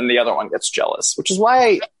 and then the other one gets jealous, which is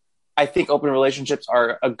why I think open relationships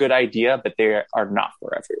are a good idea, but they are not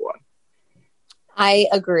for everyone. I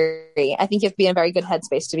agree. I think you have to be in a very good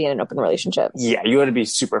headspace to be in an open relationship. Yeah, you got to be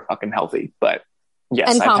super fucking healthy, but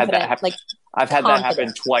yes, and I've confident. had that happen. Like, I've had that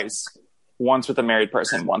happen twice. Once with a married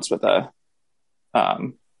person, once with a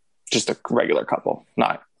just a regular couple,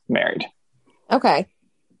 not married. Okay.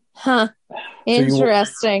 Huh.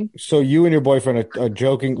 Interesting. So you and your boyfriend are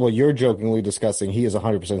joking. Well, you're jokingly discussing. He is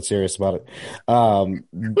 100% serious about it.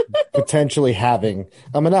 Potentially having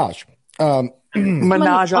a menage.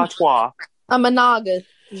 Menage a trois. A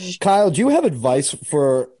menage. Kyle, do you have advice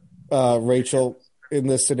for Rachel in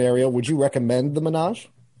this scenario? Would you recommend the menage?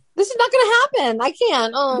 This is not going to happen. I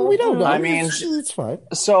can't. Oh, we don't know. I mean, it's fine.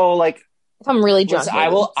 So, like, if I'm really drunk,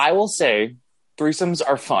 I will say threesomes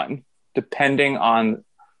are fun, depending on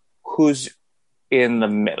who's in the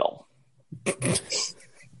middle.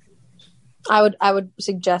 I would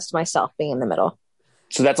suggest myself being in the middle.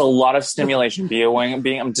 So that's a lot of stimulation.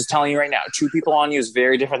 I'm just telling you right now, 2 people on you is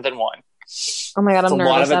very different than 1. Oh my God, I'm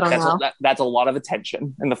nervous. I don't know. That's a lot of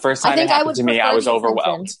attention. And the first time it happened to me, I was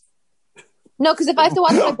overwhelmed. No, because if I have to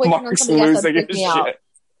watch my boyfriend or somebody else, that freaks me out.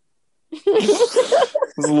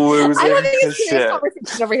 He's losing I'm having a his serious shit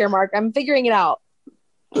conversation over here, Mark. I'm figuring it out.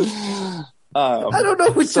 I don't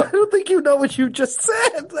know. I don't think you know what you just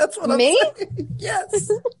said. That's what I'm saying.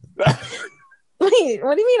 Yes. Wait,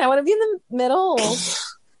 what do you mean? I want to be in the middle.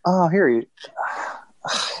 Oh, here you.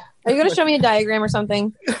 Are you going to show me a diagram or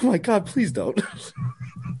something? Oh my God, please don't.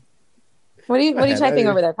 What are you typing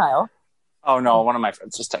over there, Kyle? Oh no, one of my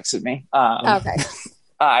friends just texted me. Okay.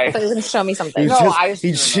 I thought you were going to show me something.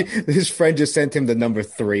 His friend just sent him the number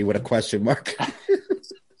 3 with a question mark.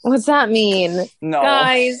 What's that mean? No,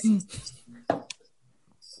 guys.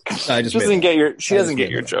 She doesn't get your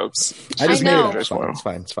jokes. I just made it. It's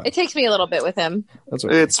fine. It takes me a little bit with him.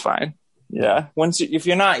 It's fine. Yeah. If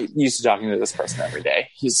you're not used to talking to this person every day,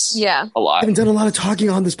 he's a lot. I haven't done a lot of talking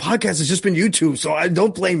on this podcast. It's just been YouTube, so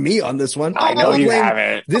don't blame me on this one. I know you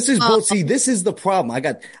haven't. This is both. See, this is the problem. I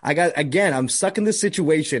got again. I'm stuck in this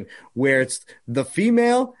situation where it's the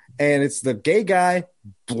female and it's the gay guy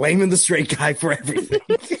blaming the straight guy for everything.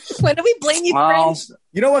 When do we blame you for?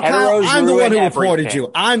 You know what, Kyle? I'm the one who reported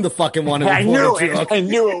you. I'm the fucking one who reported you. I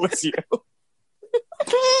knew it was you.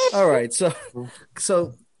 All right, so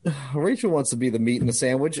Rachel wants to be the meat in the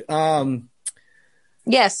sandwich.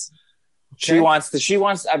 Yes. She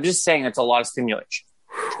wants. I'm just saying it's a lot of stimulation.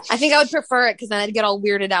 I think I would prefer it because then I'd get all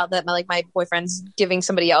weirded out that my boyfriend's giving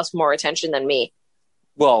somebody else more attention than me.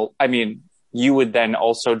 Well, I mean, you would then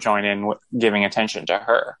also join in with giving attention to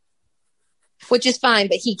her, which is fine,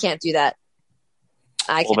 but he can't do that.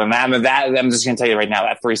 I'm just going to tell you right now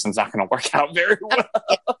that threesome's not going to work out very well.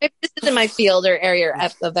 This isn't my field or area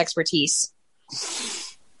of expertise.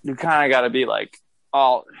 You kind of got to be like,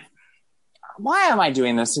 oh, why am I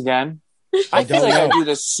doing this again? I feel like I do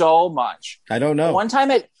this so much. I don't know. One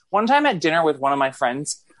time at dinner with one of my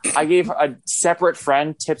friends, I gave a separate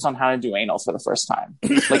friend tips on how to do anal for the first time.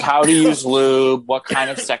 Like how to use lube, what kind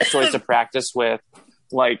of sex toys to practice with,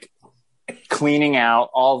 like cleaning out,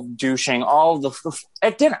 all douching,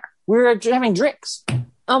 at dinner. We were having drinks.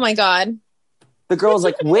 Oh my God. The girl was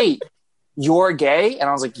like, wait, you're gay? And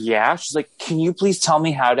I was like, yeah. She's like, can you please tell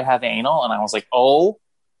me how to have anal? And I was like, oh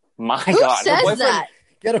my God. Says that?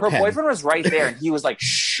 Her boyfriend was right there and he was like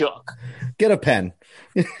shook. Get a pen.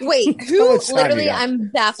 Wait, who literally, I'm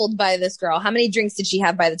baffled by this girl. How many drinks did she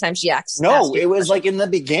have by the time she asked? No, it was like in the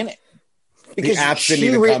beginning. Because the apps didn't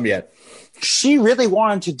even come yet. She really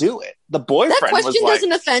wanted to do it. The boyfriend that question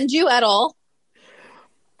doesn't offend you at all.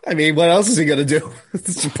 I mean, what else is he going to do?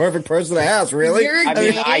 It's a perfect person to ask, really.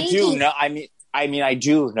 I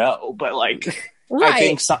do know, but like,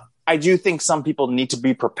 right. I do think some people need to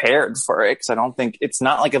be prepared for it because I don't think it's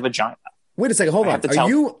not like a vagina. Wait a second, hold on.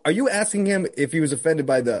 Are you asking him if he was offended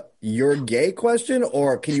by the "you're gay" question,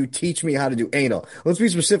 or can you teach me how to do anal? Let's be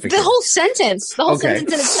specific. The whole sentence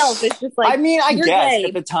in itself is just like. I mean, I guess gay,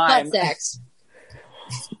 at the time, sex.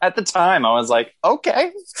 At the time, I was like,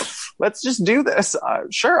 okay, let's just do this.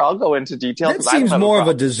 Sure, I'll go into detail. That seems more of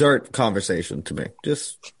a dessert conversation to me.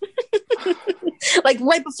 Just like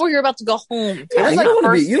right before you're about to go home. You don't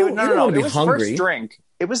want to be hungry.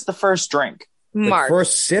 It was the first drink. The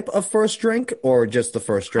first sip of first drink, or just the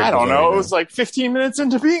first drink? I don't know. It was like 15 minutes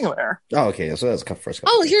into being there. Oh, okay. So that's the first.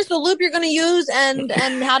 Oh, here's the lube you're going to use, and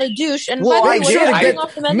how to douche. And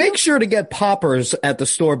make sure to get poppers at the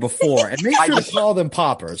store before, and make sure to call them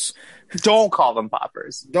poppers. Don't call them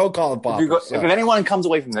poppers. Don't call them poppers. If anyone comes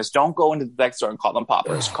away from this, don't go into the next store and call them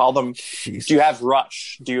poppers. Call them. Do you have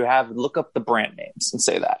Rush? Look up the brand names and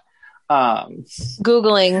say that.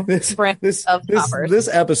 Googling poppers. This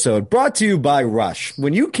episode brought to you by Rush.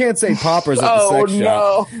 When you can't say poppers at the sex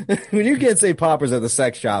shop, when you can't say poppers at the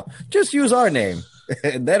sex shop, just use our name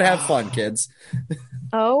and then have fun, kids.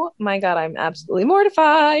 Oh my God, I'm absolutely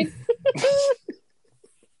mortified.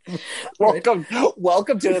 Welcome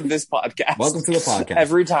to this podcast. Welcome to the podcast.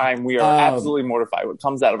 Every time we are absolutely mortified what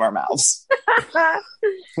comes out of our mouths.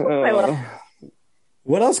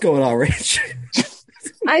 What else going on, Rach?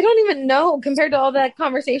 I don't even know. Compared to all that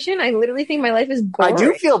conversation, I literally think my life is boring. I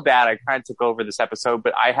do feel bad. I kind of took over this episode,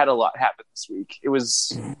 but I had a lot happen this week. It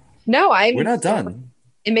was... We're not done.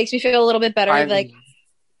 It makes me feel a little bit better. Like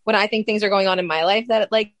when I think things are going on in my life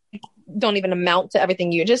that like don't even amount to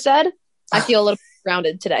everything you just said, I feel a little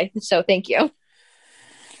grounded today. So thank you.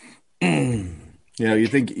 You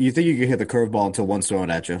think you can hit the curveball until one's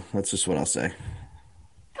thrown at you. That's just what I'll say.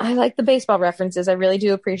 I like the baseball references. I really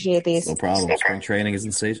do appreciate these. No problem. Spring training is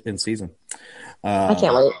in season. I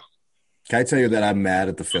can't wait. Can I tell you that I'm mad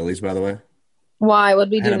at the Phillies, by the way? Why? What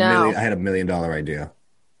do we do now? I had $1 million idea.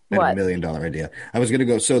 What? $1 million idea. I was going to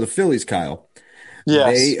go. So the Phillies, Kyle,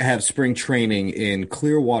 they have spring training in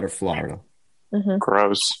Clearwater, Florida. Mm-hmm.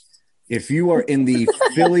 Gross. If you are in the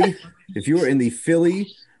Philly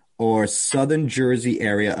or Southern Jersey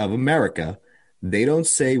area of America, they don't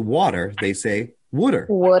say water, they say wooder.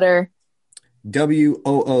 Wooder.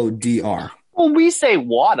 WOODR. Well, we say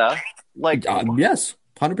water. Like yes,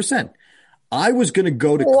 100%. I was going to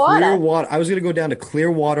go to Clearwater. I was going to go down to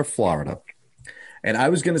Clearwater, Florida, and I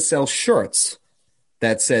was going to sell shirts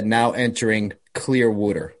that said "now entering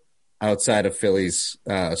Clearwater" outside of Philly's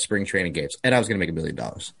spring training games, and I was going to make $1 million.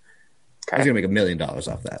 I was going to make $1 million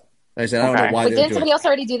off that. I said, I don't know why. But didn't somebody else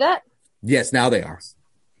already do that? Yes, now they are.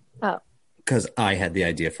 Oh, because I had the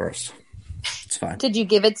idea first. It's fine. Did you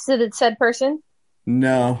give it to the said person?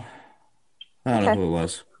 No, I don't know who it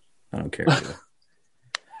was. I don't care either.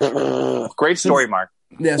 Great story, Mark.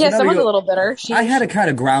 Yeah, someone's a little bitter. I had to kind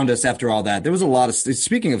of ground us after all that. There was a lot of,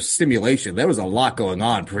 speaking of stimulation, there was a lot going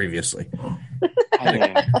on previously.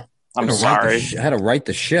 I'm sorry. I had to right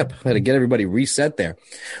the ship. I had to get everybody reset there.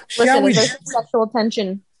 There's sexual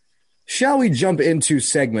tension. Shall we jump into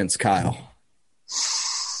segments, Kyle?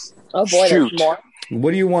 Oh boy, there's more.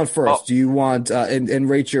 What do you want first? Do you want, and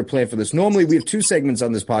rate your plan for this? Normally, we have 2 segments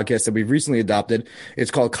on this podcast that we've recently adopted.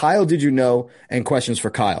 It's called Kyle Did You Know? And Questions for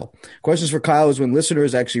Kyle. Questions for Kyle is when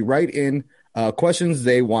listeners actually write in questions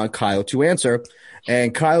they want Kyle to answer.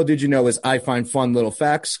 And Kyle Did You Know is I find fun little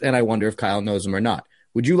facts, and I wonder if Kyle knows them or not.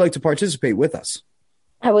 Would you like to participate with us?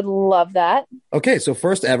 I would love that. Okay, so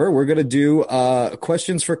first ever, we're going to do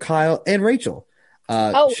questions for Kyle and Rachel.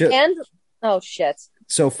 Shit.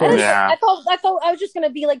 So first, I thought I was just going to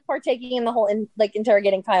be like partaking in the whole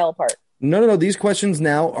interrogating Kyle part. No. These questions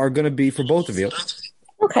now are going to be for both of you.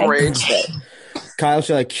 Okay. Great. Kyle,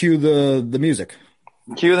 shall I cue the music?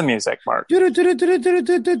 Cue the music, Mark. Don't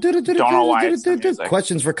know why it's the music.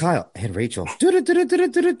 Questions for Kyle and Rachel.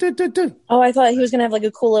 Oh, I thought he was going to have like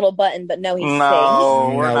a cool little button, but no, we're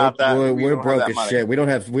not that. We're broke as shit. We don't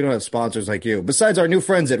have sponsors like you. Besides our new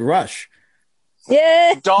friends at Rush.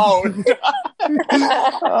 Yeah. Don't.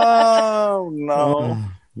 Oh no.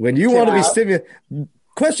 When you want to be stimulated.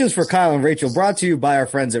 Questions for Kyle and Rachel brought to you by our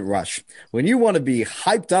friends at Rush. When you want to be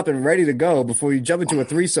hyped up and ready to go before you jump into a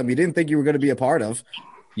threesome you didn't think you were going to be a part of,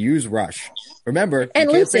 use Rush. Remember,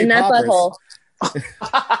 and loosen that butthole.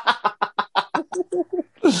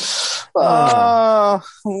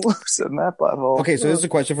 Loosen that butthole. Okay, so this is a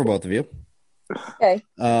question for both of you. Okay.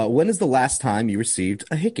 When is the last time you received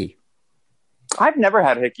a hickey? I've never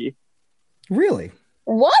had a hickey. Really?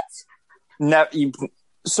 What?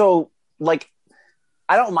 So, like,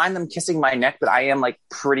 I don't mind them kissing my neck, but I am like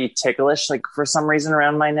pretty ticklish, like for some reason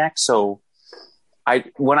around my neck. So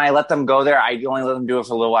when I let them go there, I only let them do it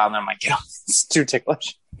for a little while, and then I'm like, it's too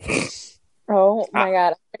ticklish. Oh my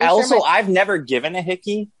God. I've never given a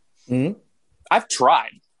hickey. Mm-hmm. I've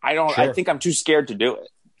tried. I think I'm too scared to do it.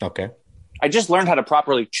 Okay. I just learned how to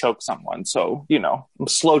properly choke someone. So, I'm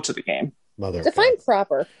slow to the game. Define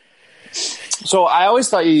proper. So I always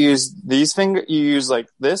thought you use these fingers. You use like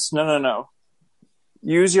this. No.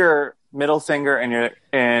 Use your middle finger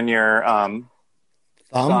and your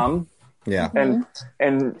thumb. Yeah.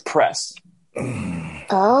 And press.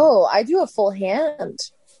 Oh, I do a full hand.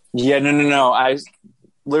 Yeah, no. I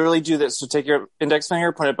literally do this. So take your index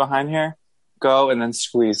finger, put it behind here, go, and then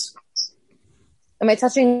squeeze. Am I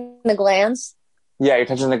touching the glands? Yeah, you're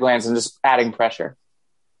touching the glands and just adding pressure.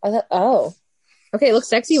 Oh. Okay, it looks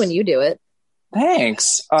sexy when you do it.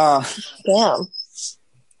 Thanks. Damn.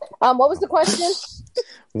 What was the question?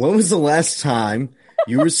 When was the last time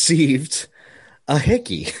you received a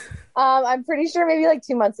hickey? I'm pretty sure maybe like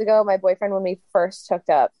 2 months ago, my boyfriend, when we first hooked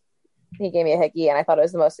up, he gave me a hickey, and I thought it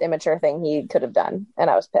was the most immature thing he could have done, and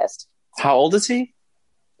I was pissed. How old is he?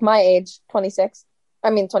 My age, 26. I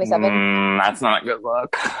mean, 27. That's not a good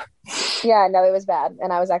look. Yeah, no, it was bad.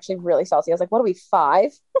 And I was actually really salty. I was like, what are we,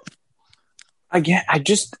 5? Again,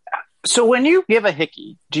 so when you give a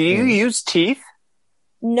hickey, do you use teeth?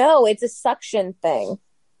 No, it's a suction thing.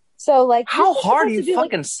 So like, how hard are you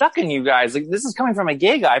fucking sucking, you guys? Like, this is coming from a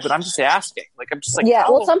gay guy, but I'm just asking. Like, I'm just like, yeah.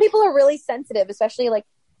 Well, some people are really sensitive, especially like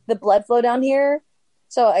the blood flow down here.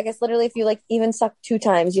 So I guess literally, if you like even suck 2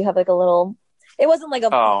 times, you have like a little. It wasn't like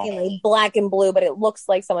a black and blue, but it looks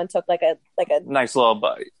like someone took like a nice little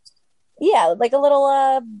bite. Yeah, like a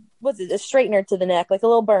little what's it? A straightener to the neck, like a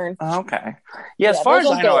little burn. Okay. Yeah, as far as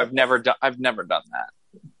I know, I've never done that.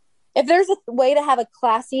 If there's a way to have a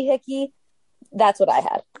classy hickey, that's what I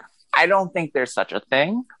had. I don't think there's such a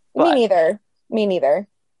thing. But... Me neither.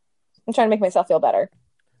 I'm trying to make myself feel better.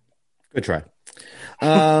 Good try.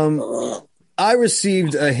 I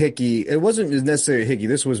received a hickey. It wasn't necessarily a hickey.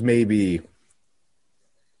 This was maybe,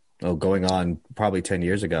 going on probably 10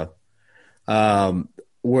 years ago,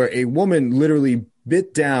 where a woman literally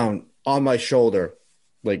bit down on my shoulder,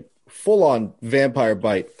 like full on vampire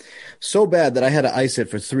bite, so bad that I had to ice it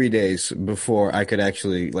for 3 days before I could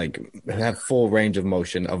actually like have full range of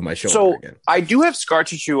motion of my shoulder again. I do have scar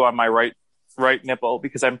tissue on my right nipple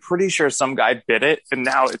because I'm pretty sure some guy bit it and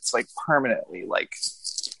now it's like permanently like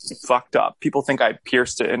fucked up. People think I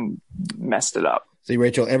pierced it and messed it up. See,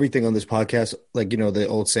 Rachel, everything on this podcast, like, the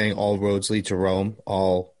old saying, all roads lead to Rome,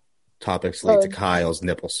 all topics lead to Kyle's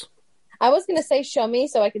nipples. I was going to say, show me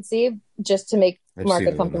so I could see, just to make Mark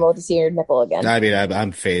comfortable to see your nipple again. I mean,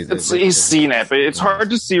 I'm phased. He's seen it, but it's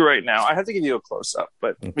hard to see right now. I have to give you a close-up,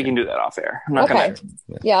 but we can do that off air. I'm not gonna...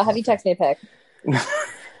 Yeah, I'll have you text me a pic.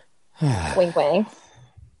 Wink, wink.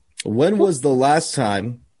 When was the last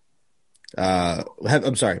time...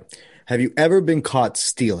 I'm sorry. Have you ever been caught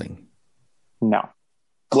stealing? No.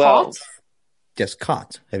 Caught? Yes,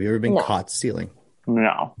 caught. Have you ever been caught stealing?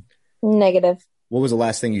 No. Negative. What was the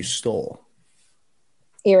last thing you stole?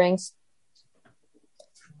 Earrings.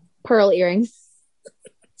 Pearl earrings.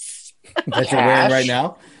 That you're wearing right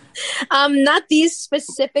now? Not these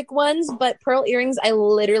specific ones, but pearl earrings I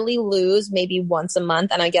literally lose maybe once a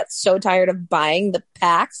month, and I get so tired of buying the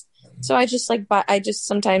packs. So I just I just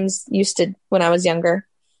sometimes used to, when I was younger,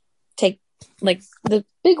 take like the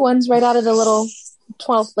big ones right out of the little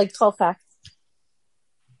 12 pack.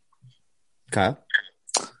 Kyle?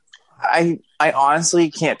 I honestly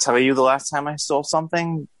can't tell you the last time I stole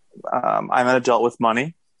something. I'm an adult with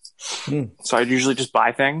money. So I usually just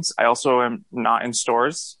buy things. I also am not in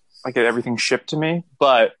stores. I get everything shipped to me.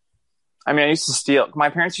 But I mean, I used to steal. My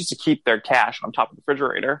parents used to keep their cash on top of the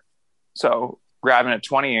refrigerator. So grabbing a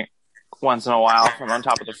 20 once in a while from on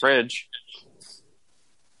top of the fridge.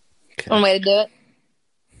 Okay. One way to do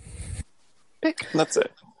it. That's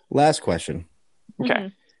it. Last question.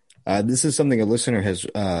 Okay. This is something a listener has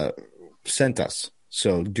sent us.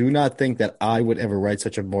 So do not think that I would ever write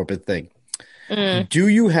such a morbid thing. Do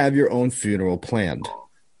you have your own funeral planned?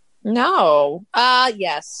 No.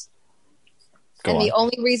 Yes. The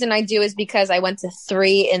only reason I do is because I went to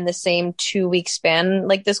 3 in the same 2-week span,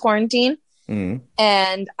 like this quarantine.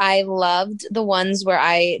 And I loved the ones where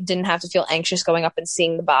I didn't have to feel anxious going up and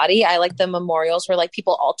seeing the body. I like the memorials where like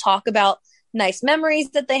people all talk about nice memories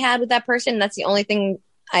that they had with that person. That's the only thing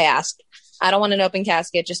I ask. I don't want an open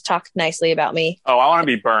casket. Just talk nicely about me. Oh, I want to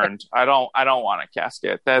be burned. I don't want a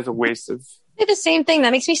casket. That is a waste of... It's the same thing.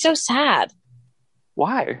 That makes me so sad.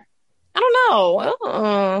 Why? I don't know. I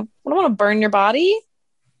don't want to burn your body.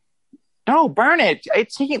 No, burn it.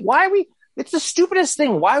 It's the stupidest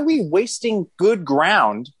thing. Why are we wasting good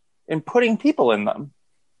ground and putting people in them?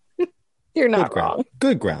 You're not wrong.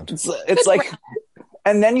 Good ground. It's like,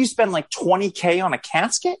 and then you spend like $20,000 on a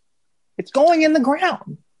casket. It's going in the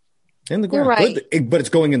ground. In the ground. You're right. But it's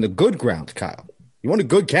going in the good ground, Kyle. You want a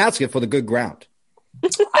good casket for the good ground.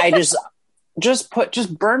 I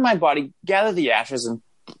just burn my body, gather the ashes, and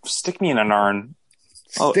stick me in an urn.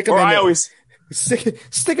 Stick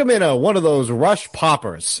them in one of those Rush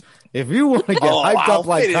poppers. If you want to get hyped up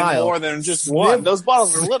like Kyle, more than just one. Those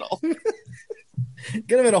bottles are little. Get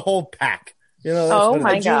them in a whole pack. Oh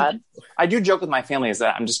my God! I do joke with my family is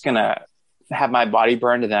that I'm just gonna have my body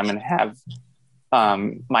burned to them and have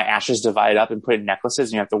my ashes divided up and put in necklaces,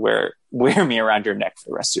 and you have to wear me around your neck for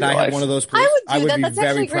the rest of your life. Can I have one of those, please? I would be That's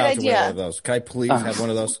very proud to wear one of those. Can I please have one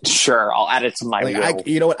of those? Sure, I'll add it to my will.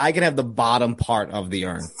 You know what? I can have the bottom part of the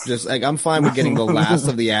urn. Just like I'm fine with getting the last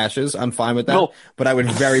of the ashes. I'm fine with that. No. But I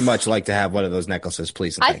would very much like to have one of those necklaces,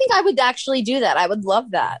 please. I think I would actually do that. I would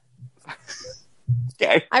love that.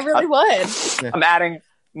 Okay. I really would. Yeah. I'm adding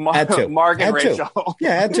Mark and Rachel. Yeah,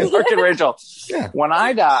 add 2. Mark and Rachel. Yeah. When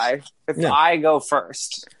I die, if I go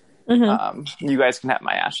first, You guys can have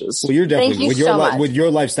my ashes. Well, you're definitely with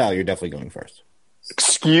your lifestyle. You're definitely going first.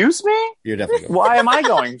 Excuse me? You're definitely going. Why am I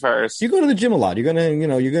going first? You go to the gym a lot. You're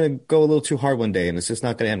gonna go a little too hard one day, and it's just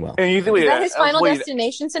not gonna end well. And you think, is that his final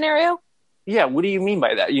destination scenario? Yeah. What do you mean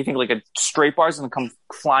by that? You think like a straight bar is gonna come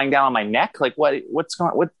flying down on my neck? Like what's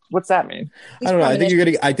that mean? I don't know. I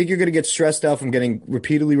think you're gonna get stressed out from getting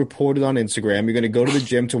repeatedly reported on Instagram. You're gonna go to the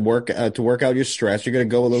gym to work out your stress. You're gonna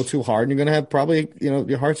go a little too hard, and you're gonna have probably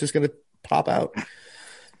your heart's just gonna pop out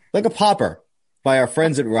like a popper by our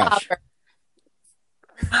friends at Rush.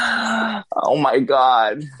 Oh my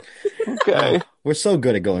God. Okay. We're so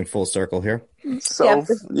good at going full circle here. So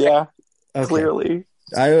yeah, okay. Clearly.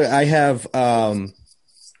 I have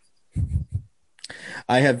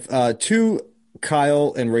two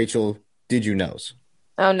Kyle and Rachel did you knows.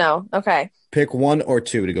 Oh no. Okay. Pick one or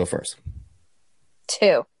two to go first.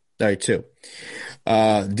 Two. All right, two.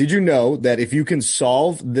 Did you know that if you can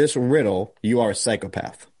solve this riddle, you are a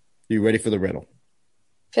psychopath? Are you ready for the riddle?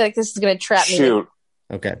 I feel like this is going to trap me. Shoot.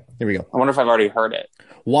 Okay, here we go. I wonder if I've already heard it.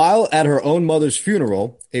 While at her own mother's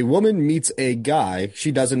funeral, a woman meets a guy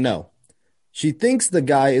she doesn't know. She thinks the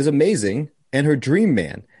guy is amazing and her dream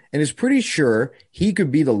man and is pretty sure he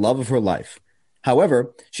could be the love of her life.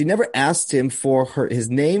 However, she never asked him for his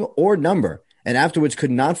name or number and afterwards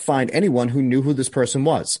could not find anyone who knew who this person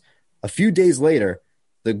was. A few days later,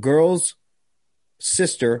 the girl's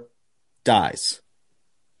sister dies.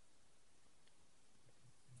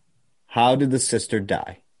 How did the sister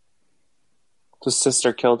die? The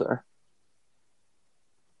sister killed her.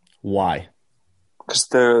 Why? Because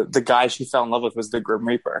the guy she fell in love with was the Grim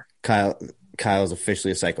Reaper. Kyle's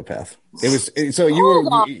officially a psychopath.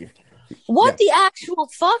 What the actual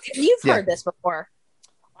fuck? You've heard this before.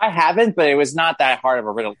 I haven't, but it was not that hard of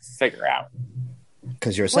a riddle to figure out.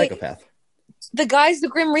 Because you're a psychopath. The guy's the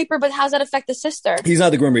Grim Reaper, but how does that affect the sister? He's not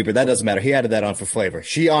the Grim Reaper. That doesn't matter. He added that on for flavor.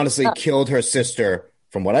 She honestly killed her sister.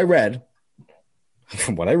 From what I read,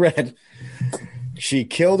 she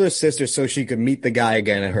killed her sister so she could meet the guy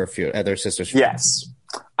again at their sister's funeral. Yes.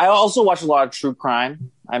 I also watch a lot of true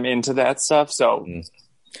crime. I'm into that stuff, so.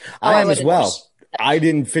 I am as well. I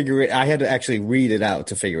didn't figure it. I had to actually read it out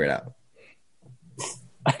to figure it out.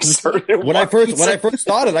 When I first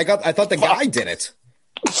started, I thought the guy did it.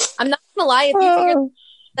 I'm not gonna lie. If you figure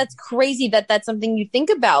that's crazy that's something you think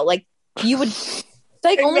about. Like you would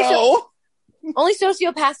like only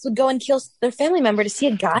sociopaths would go and kill their family member to see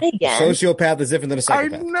a guy again. Sociopath is different than a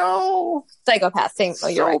psychopath. I know. Psychopath thing. Oh,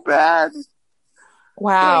 you're right. Bad.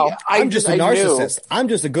 Wow. I'm just a narcissist. I'm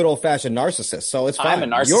just a good old fashioned narcissist. So it's fine.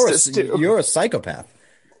 I'm a narcissist too. You're a psychopath.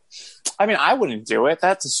 I mean, I wouldn't do it.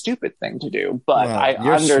 That's a stupid thing to do. But I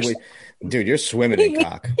understand. Dude, you're swimming in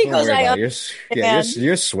cock. Don't worry about it.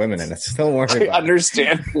 You're swimming in it. Don't worry about it. I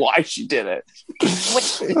understand why she did it.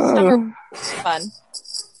 Fun.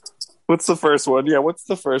 What's the first one? Yeah, what's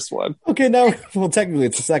the first one? Okay, now, well, technically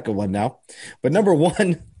it's the second one now. But number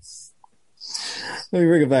one, let me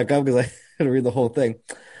bring it back up because I got to read the whole thing.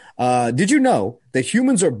 Did you know that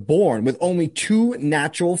humans are born with only two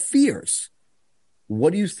natural fears?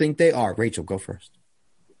 What do you think they are? Rachel, go first.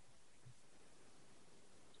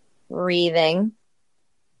 Breathing.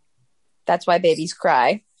 That's why babies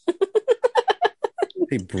cry.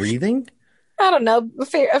 Hey, breathing? I don't know.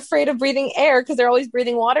 Afraid of breathing air because they're always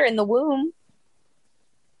breathing water in the womb.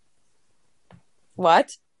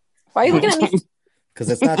 What? Why are you looking at me?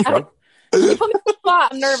 Because it's not true. You put me on the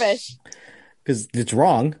spot. I'm nervous. Because it's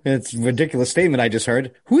wrong. It's a ridiculous statement I just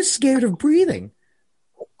heard. Who's scared of breathing?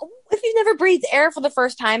 If you've never breathed air for the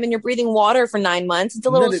first time and you're breathing water for 9 months, it's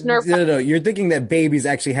a little snurf. No. You're thinking that babies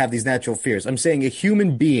actually have these natural fears. I'm saying a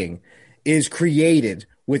human being is created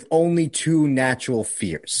with only two natural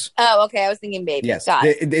fears. Oh, okay. I was thinking babies. Yes.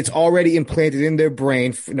 It's already implanted in their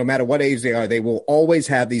brain. No matter what age they are, they will always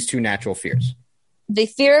have these two natural fears. The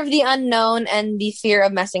fear of the unknown and the fear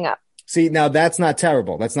of messing up. See, now that's not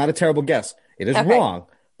terrible. That's not a terrible guess. It is wrong.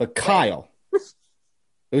 But Kyle,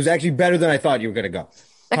 it was actually better than I thought you were going to go.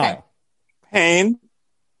 Okay. Kyle. Pain.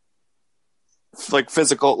 Like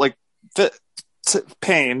physical, like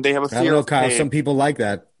pain. They have a fear I don't know, of Kyle. pain. Some people like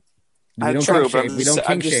that. We don't kink shame. We don't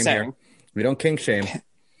kink shame here. We don't kink shame.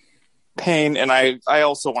 Pain, and I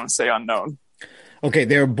also want to say unknown. Okay,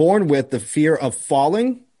 they're born with the fear of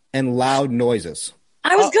falling and loud noises.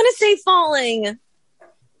 I was going to say falling.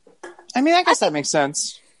 I mean, I guess that makes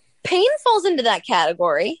sense. Pain falls into that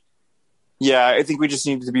category. Yeah, I think we just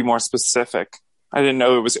need to be more specific. I didn't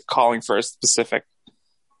know it was calling for a specific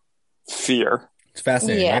fear. It's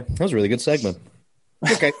fascinating, right? That was a really good segment.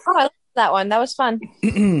 Okay. Oh, I liked that one. That was fun.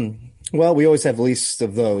 Well, we always have least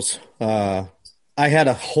of those. I I had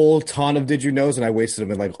a whole ton of Did You Knows, and I wasted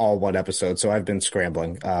them in like all one episode, so I've been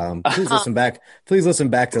scrambling. Please listen back. Please listen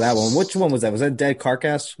back to that one. Which one was that? Was that Dead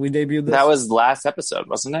Carcass we debuted this? That was last episode,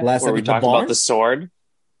 wasn't it? Where we talked about the sword.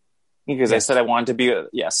 Because I said I wanted to be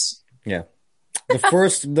yes. Yeah. No,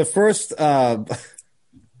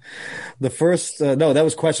 that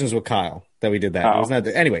was Questions with Kyle that we did that. It was not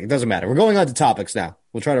anyway, it doesn't matter. We're going on to topics now.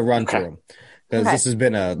 We'll try to run through them because this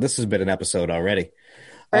has been an episode already.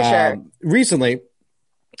 For sure. Recently,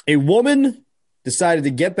 a woman decided to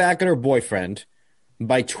get back at her boyfriend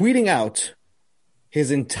by tweeting out his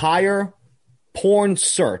entire porn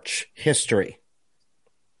search history.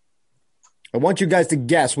 I want you guys to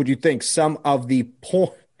guess what you think some of the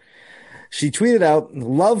porn. She tweeted out,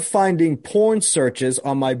 "Love finding porn searches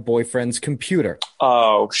on my boyfriend's computer."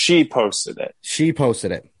 Oh, she posted it. She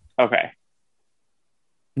posted it. Okay.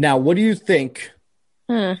 Now, what do you think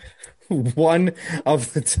one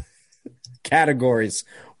of the categories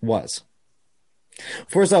was?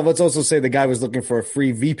 First off, let's also say the guy was looking for a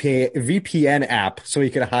free VPN app so he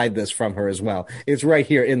could hide this from her as well. It's right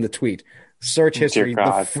here in the tweet. Search history,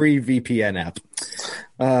 the free VPN app.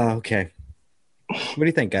 Okay. What do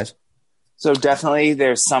you think, guys? So definitely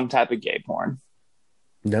there's some type of gay porn.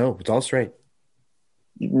 No, it's all straight.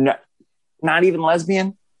 No, not even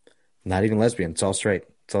lesbian? Not even lesbian. It's all straight.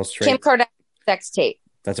 It's all straight. Kim Kardashian sex tape.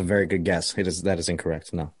 That's a very good guess. That is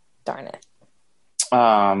incorrect. No. Darn it.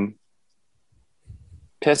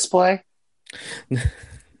 Piss play?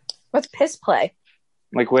 What's piss play?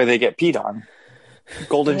 Like where they get peed on.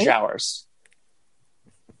 Golden showers.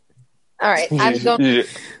 All right. I'm going.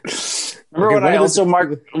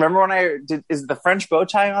 Remember when I did? Is the French bow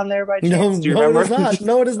tie on there by chance? No, do you remember? It is not.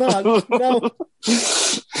 No, it is not. No,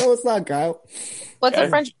 it's not, Kyle. What's a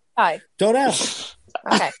French bow tie? Don't ask.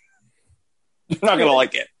 Okay. You're not gonna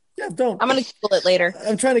like it. Yeah, don't. I'm gonna Google it later.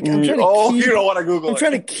 I'm trying to. You don't want to Google it. I'm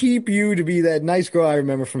trying to keep you to be that nice girl I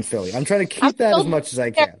remember from Philly. I'm trying to keep that as much as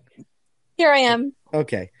I can. Here I am.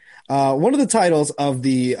 Okay. One of the titles of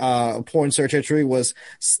the porn search history was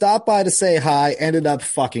 "Stop by to say hi, ended up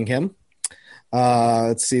fucking him."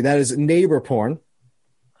 Let's see. That is neighbor porn.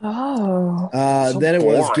 Oh. Then it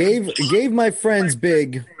was gave my friends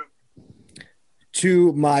big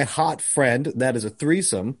to my hot friend. That is a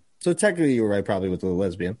threesome. So technically you were right, probably with the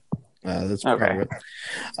lesbian. That's okay.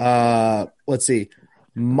 Let's see.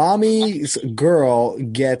 Mommy's girl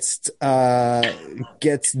gets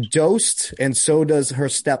dosed, and so does her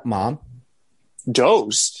stepmom.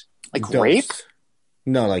 Dosed? Like dosed. Rape?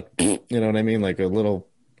 No, like, you know what I mean? Like a little,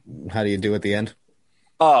 how do you do at the end?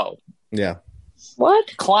 Oh. Yeah.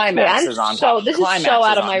 What? Climax is on top. This is so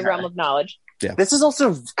out of my realm of knowledge. Yeah. This is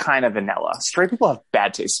also kind of vanilla. Straight people have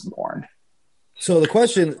bad taste in porn. So the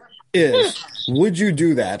question is, would you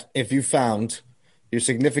do that if you found your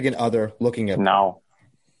significant other looking at? No.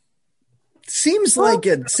 Seems like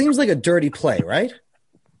a dirty play, right?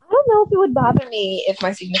 I don't know if it would bother me if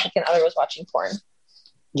my significant other was watching porn.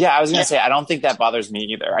 Yeah, I was going to say, I don't think that bothers me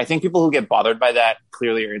either. I think people who get bothered by that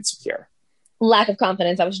clearly are insecure. Lack of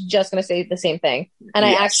confidence. I was just going to say the same thing. And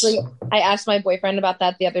I asked my boyfriend about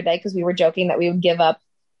that the other day because we were joking that we would give up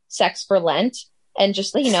sex for Lent. And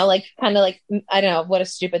just, you know, like, kind of like, I don't know, what a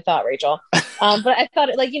stupid thought, Rachel. But I thought,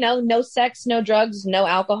 like, you know, no sex, no drugs, no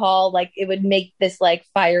alcohol. Like, it would make this, like,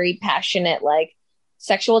 fiery, passionate, like,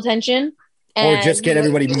 sexual tension. Or just get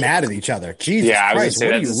everybody mad at each other. Jesus Christ,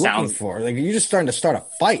 what are you looking for? Like, you're just starting to start a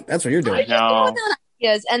fight. That's what you're doing. No.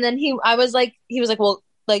 And then he was like, well,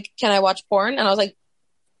 like, can I watch porn? And I was like,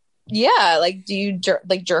 yeah, like, do you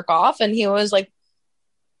jerk off? And he was like,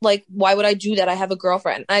 why would I do that? I have a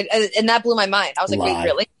girlfriend. And that blew my mind. I was like, wait,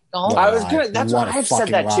 really? No. I was good. That's what I've said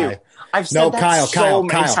that too. I've said that so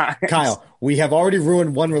many times. Kyle, we have already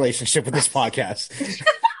ruined one relationship with this podcast.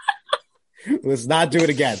 Let's not do it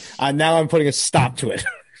again. Now I'm putting a stop to it.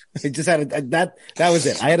 I just had that was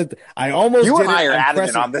it. I almost you did and I it are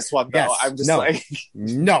adamant on this one though. Yes, I'm just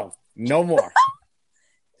no more.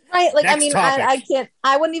 Right. Like, Next I mean, topic.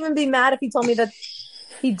 I wouldn't even be mad if he told me that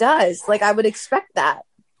he does. Like, I would expect that.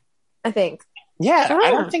 I think. Yeah, I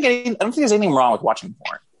don't think there's anything wrong with watching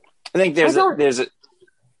porn. I think there's an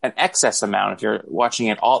excess amount if you're watching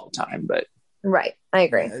it all the time, but right, I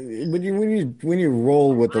agree. When you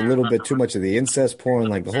roll with a little bit too much of the incest porn,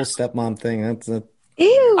 like the whole stepmom thing, that's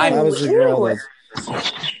ew. I was a girl.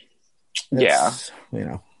 Yeah, you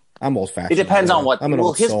know, I'm old fashioned. It depends on what.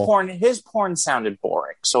 Well, his porn sounded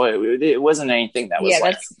boring, so it wasn't anything that was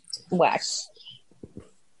that's whack.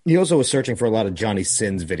 He also was searching for a lot of Johnny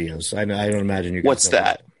Sins videos. I don't imagine you guys What's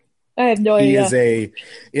that? I have no idea. He is a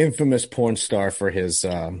infamous porn star for his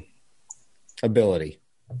ability.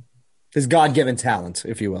 His God-given talent,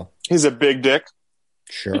 if you will. He's a big dick.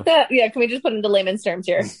 Sure. Yeah, can we just put into layman's terms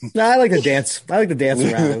here? No, I like to dance. I like to dance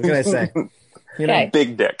around it. What can I say? You know,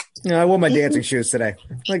 big dick. You know, I wore my dancing shoes today.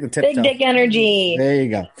 I like the tiptoe. Big dick energy. There you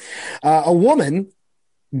go. A woman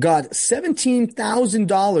got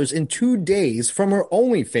 $17,000 in 2 days from her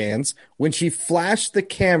OnlyFans when she flashed the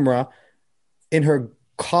camera in her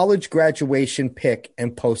college graduation pic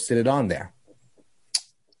and posted it on there.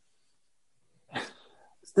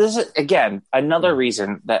 This is, again, another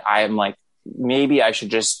reason that I am like, maybe I should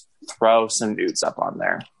just throw some nudes up on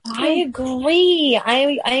there. I agree.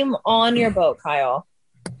 I'm on your boat, Kyle.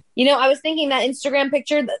 You know, I was thinking that Instagram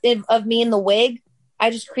picture of me in the wig, I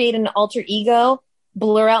just create an alter ego,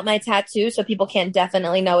 blur out my tattoo so people can't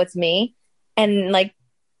definitely know it's me, and like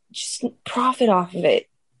just profit off of it.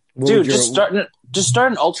 Dude, just start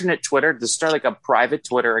an alternate Twitter. Just start like a private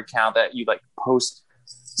Twitter account that you like post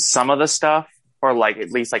some of the stuff, or like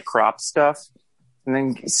at least like crop stuff, and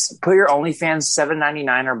then put your OnlyFans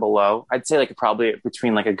 $7.99 or below. I'd say like probably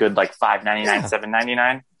between like a good like $5.99,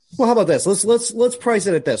 $7.99. Well, how about this? Let's price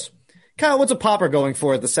it at this. Kyle, what's a popper going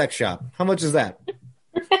for at the sex shop? How much is that?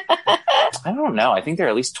 I don't know. I think they're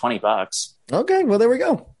at least $20. Okay, well there we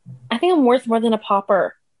go. I think I'm worth more than a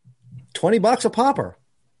popper. $20 a popper.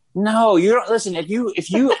 No, you don't listen. If you're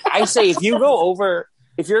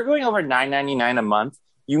going over $9.99 a month,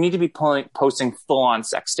 you need to be posting full on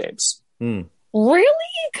sex tapes. Mm. Really?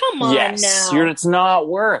 Come on, yes, now. It's not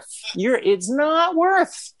worth. It's not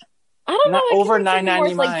worth. I don't know. Over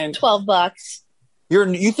 $9.99. Like $12.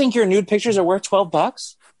 You think your nude pictures are worth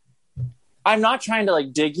 $12? I'm not trying to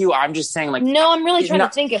like dig you. I'm just saying like. No, I'm really trying to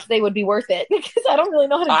think if they would be worth it because I don't really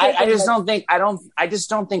know how to. I just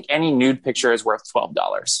don't think any nude picture is worth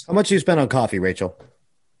 $12. How much do you spend on coffee, Rachel?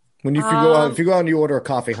 If you go out and you order a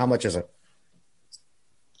coffee, how much is it?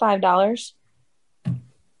 $5.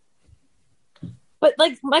 But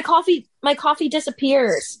like my coffee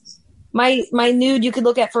disappears. My nude you could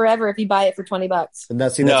look at forever if you buy it for $20. And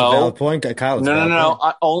that's a valid point. Kyle, no.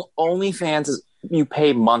 OnlyFans is you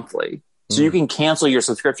pay monthly, so you can cancel your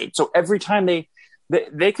subscription. So every time they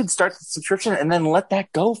could start the subscription and then let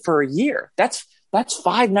that go for a year. That's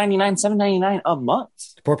 $5.99, $7.99 a month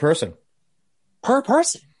per person.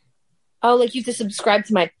 Oh, like you have to subscribe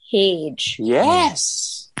to my page.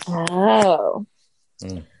 Yes. Oh.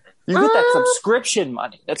 Mm. You get that subscription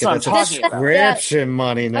money. That's what I'm talking about. Subscription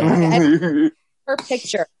money. No. Okay, per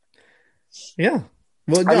picture. Yeah.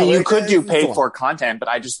 Well, I mean, you could do paid for content, but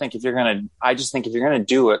I just think if you're gonna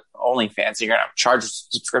do it OnlyFans, you're gonna charge a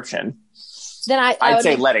subscription. Then I'd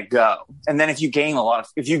say let it go. And then if you're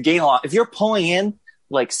pulling in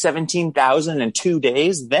like 17,000 in 2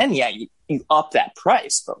 days, then yeah, you up that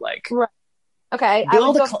price. But like, right. Okay,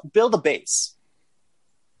 build a base.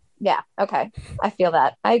 Yeah. Okay. I feel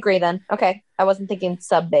that. I agree then. Okay. I wasn't thinking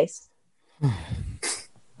sub base.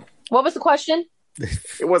 What was the question?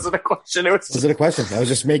 It wasn't a question. Was it a question? I was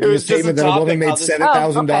just making a statement that a woman made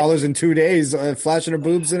 $7,000 in 2 days, flashing her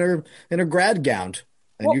boobs in her grad gown.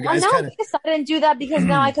 And you guys I didn't do that because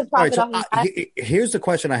now I could profit off of that. Here's the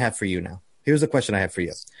question I have for you now.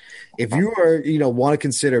 If you are, want to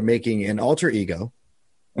consider making an alter ego,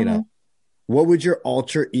 what would your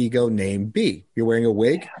alter ego name be? You're wearing a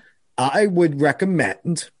wig. I would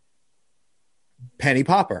recommend Penny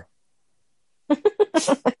Popper.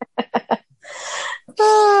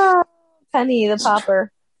 Penny the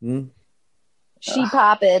Popper. She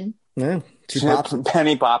popped. Yeah, she pops.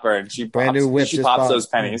 Penny Popper, and she brand new whip. She pops those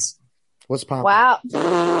pennies. What's popping? Wow.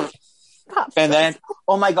 And then,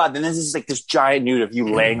 oh my god! Then this is like this giant nude of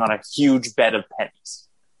you laying on a huge bed of pennies.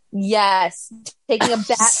 Yes, taking a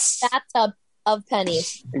bathtub of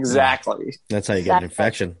pennies. Exactly. That's how you get an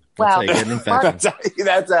infection. Wow.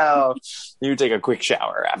 That's how you take a quick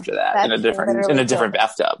shower after that in a different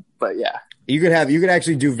bathtub. But yeah. You could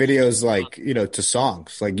actually do videos like, to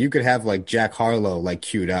songs. Like you could have like Jack Harlow like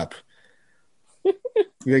queued up. You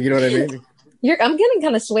know what I mean? I'm getting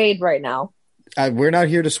kind of swayed right now. We're not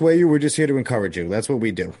here to sway you. We're just here to encourage you. That's what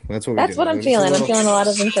we do. That's what I'm feeling. I'm feeling a lot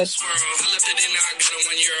of interest.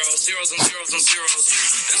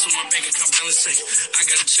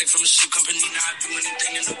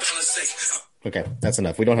 Okay, that's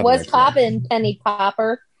enough. We don't have. What's poppin', Penny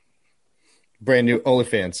Popper? Brand new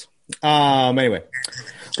OnlyFans. Anyway,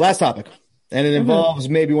 last topic, and it involves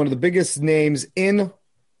maybe one of the biggest names in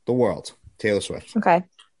the world, Taylor Swift. Okay.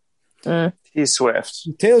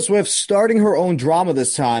 T-Swift. Taylor Swift starting her own drama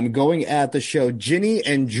this time, going at the show Ginny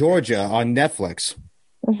and Georgia on Netflix.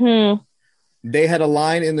 Mm-hmm. They had a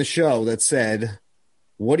line in the show that said,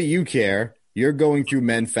 "What do you care? You're going through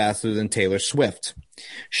men faster than Taylor Swift.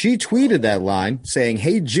 She tweeted that line saying,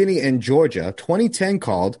 hey, Ginny and Georgia, 2010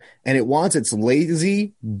 called and it wants its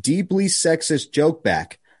lazy, deeply sexist joke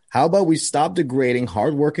back. How about we stop degrading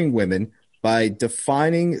hardworking women by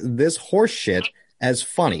defining this horse shit as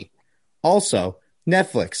funny? Also,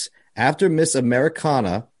 Netflix, after Miss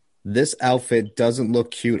Americana, this outfit doesn't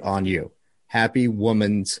look cute on you. Happy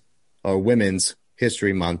Women's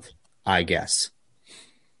History Month, I guess.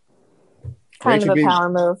 Kind of a power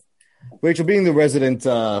move. Rachel, being the resident,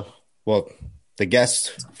 the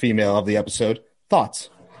guest female of the episode, thoughts?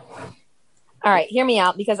 All right, hear me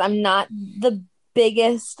out, because I'm not the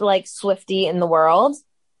biggest Swiftie in the world.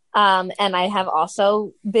 And I have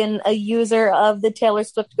also been a user of the Taylor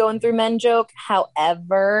Swift going through men joke.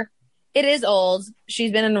 However, it is old.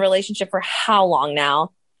 She's been in a relationship for how long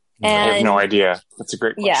now? And I have no idea. That's a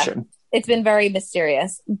great question. Yeah, it's been very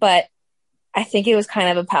mysterious, but I think it was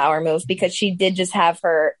kind of a power move because she did just have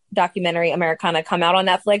her documentary Americana come out on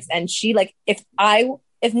Netflix, and she if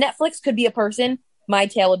Netflix could be a person, my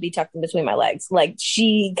tail would be tucked in between my legs.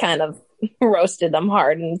 She kind of roasted them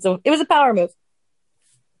hard, and so it was a power move.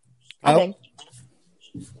 I think.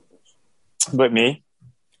 But me?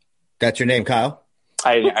 That's your name, Kyle?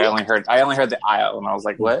 I only heard the aisle, and I was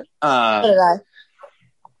like, what? So did I.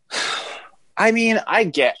 I mean,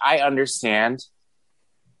 I understand.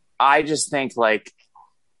 I just think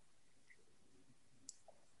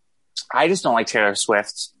I just don't like Taylor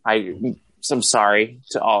Swift. I'm sorry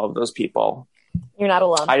to all of those people. You're not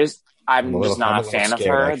alone. I'm just not a fan of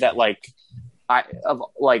her. Actually.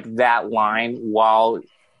 That that line, while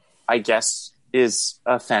I guess is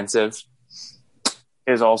offensive,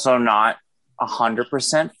 is also not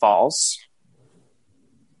 100% false.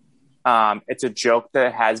 It's a joke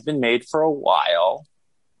that has been made for a while.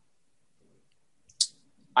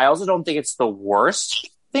 I also don't think it's the worst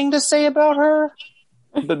thing to say about her,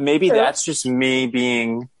 but maybe that's just me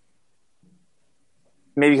being,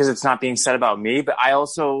 maybe because it's not being said about me. But how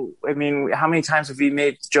many times have we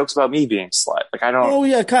made jokes about me being slut? I don't. Oh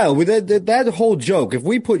yeah, Kyle, with that whole joke, if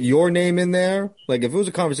we put your name in there, if it was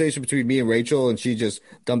a conversation between me and Rachel and she just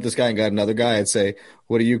dumped this guy and got another guy, I'd say,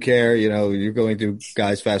 what do you care? You're going through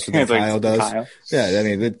guys faster than Kyle does. Kyle. Yeah, I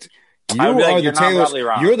mean,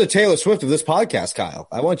 you're the Taylor Swift of this podcast, Kyle.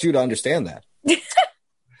 I want you to understand that.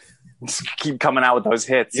 Just keep coming out with those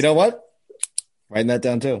hits. You know what? Writing that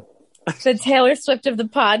down too. The Taylor Swift of the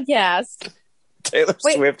podcast. Taylor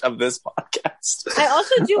Swift of this podcast. I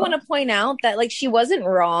also do want to point out that she wasn't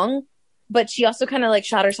wrong, but she also kind of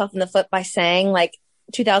shot herself in the foot by saying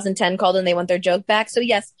 2010 called and they want their joke back. So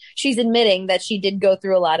yes, she's admitting that she did go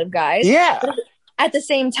through a lot of guys. Yeah. But at the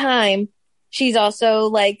same time, she's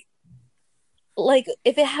also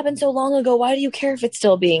if it happened so long ago, why do you care if it's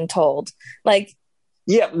still being told?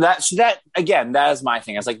 Yeah, that again, that is my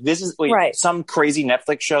thing. I was this is some crazy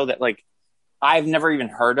Netflix show that I've never even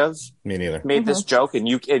heard of. Me neither. Made this joke,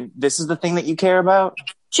 and this is the thing that you care about.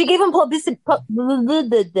 She gave him publicity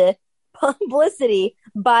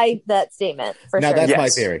by that statement. That's my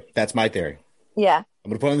theory. That's my theory. Yeah, I'm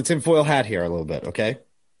gonna put on the tinfoil hat here a little bit, okay?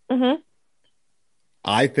 Mm-hmm.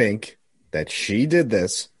 I think that she did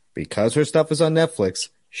this because her stuff is on Netflix.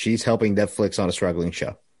 She's helping Netflix on a struggling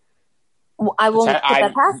show. I won't put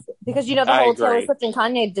that past because the whole Taylor Swift and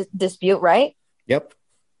Kanye dispute, right? Yep.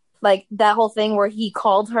 That whole thing where he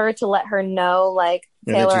called her to let her know,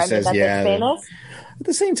 Taylor, I made that famous. At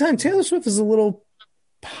the same time, Taylor Swift is a little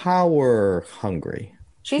power hungry.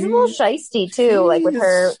 She's a little shisty too, with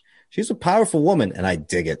her. She's a powerful woman, and I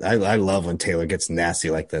dig it. I love when Taylor gets nasty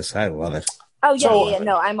like this. I love it. Oh yeah.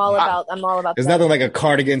 No, I'm all about. There's nothing like a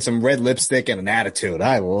cardigan, some red lipstick, and an attitude.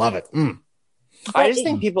 I love it. I just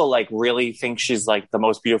think people really think she's the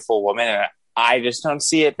most beautiful woman, and I just don't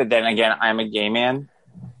see it. But then again, I'm a gay man.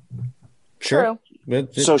 Sure.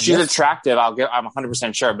 So she's attractive. I'm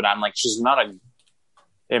 100% sure, but I'm she's not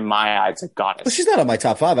in my eyes, a goddess. Well, she's not on my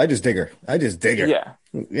top 5. I just dig her. Yeah.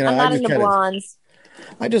 I'm not into blondes.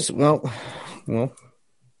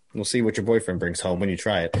 We'll see what your boyfriend brings home when you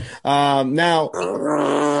try it. Now.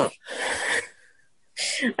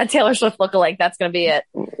 A Taylor Swift lookalike. That's going to be it.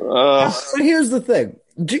 But here's the thing.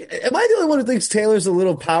 Am I the only one who thinks Taylor's a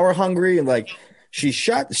little power hungry and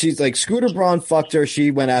she's like Scooter Braun fucked her. She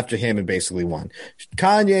went after him and basically won.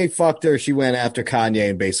 Kanye fucked her. She went after Kanye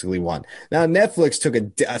and basically won. Now Netflix took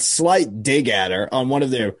a slight dig at her on one of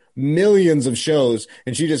their millions of shows,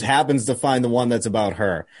 and she just happens to find the one that's about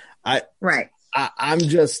her. I'm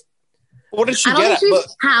just. What did she get? I don't think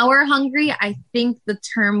she's power hungry. I think the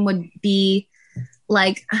term would be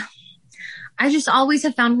I just always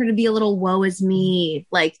have found her to be a little woe is me.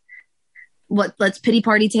 let's pity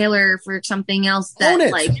party Taylor for something else that own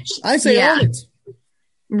it. like I say own it.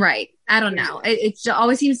 Right. I don't know. It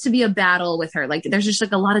always seems to be a battle with her. Like there's just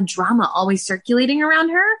like a lot of drama always circulating around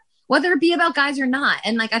her, whether it be about guys or not.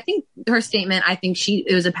 And like, I think her statement,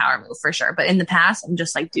 it was a power move for sure. But in the past, I'm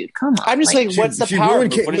just like, dude, come on. I'm just like, what's the power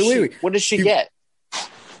move? What does she get?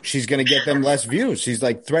 She's going to get them less views. She's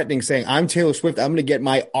like threatening, saying, I'm Taylor Swift. I'm going to get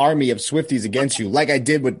my army of Swifties against you. Like I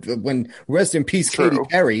did when rest in peace, Katy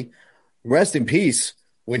Perry, rest in peace.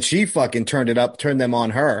 When she fucking turned them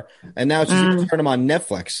on her, and now she's going to turn them on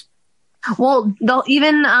Netflix. Well, they'll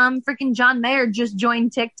even freaking John Mayer just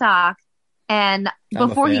joined TikTok, and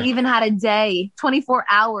before he even had a day, 24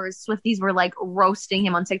 hours, Swifties were like roasting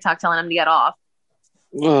him on TikTok, telling him to get off.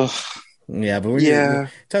 Ugh. Yeah, but when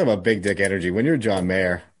you're talking about big dick energy, when you're John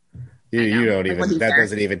Mayer, you don't even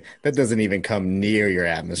that doesn't even come near your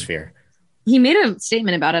atmosphere. He made a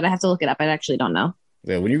statement about it. I have to look it up. I actually don't know.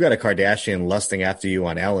 Yeah, when you got a Kardashian lusting after you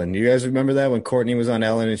on Ellen, you guys remember that when Kourtney was on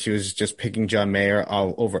Ellen and she was just picking John Mayer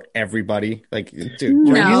all over everybody? Like, dude,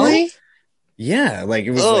 really? Yeah, like it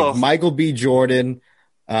was like Michael B. Jordan,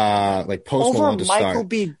 like Post Malone to start. Michael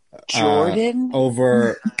B. Jordan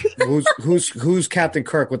over who's Captain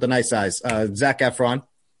Kirk with the nice eyes? Zac Efron.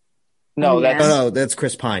 No, that's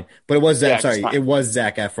Chris Pine. But it was Zac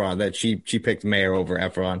Efron that she picked Mayer over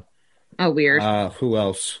Efron. Oh, weird. Who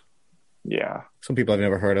else? Yeah. Some people I've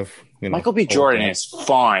never heard of. Michael B. Jordan is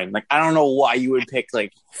fine. Like, I don't know why you would pick,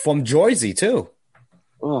 like... From Jersey, too.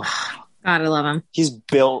 Ugh. God, I love him. He's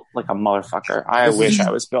built like a motherfucker. I wish I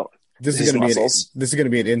was built. This is going to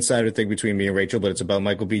be an insider thing between me and Rachel, but it's about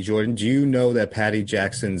Michael B. Jordan. Do you know that Patty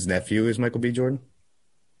Jackson's nephew is Michael B. Jordan?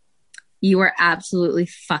 You are absolutely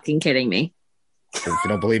fucking kidding me. If you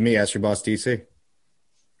don't believe me, ask your boss, DC.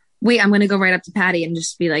 Wait, I'm going to go right up to Patty and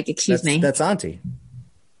just be like, excuse me. That's Auntie.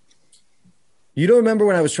 You don't remember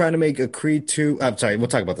when I was trying to make a Creed 2? I'm sorry, we'll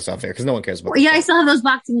talk about this off air because no one cares about I still have those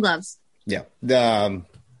boxing gloves. Yeah.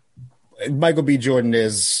 Michael B. Jordan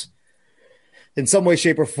is, in some way,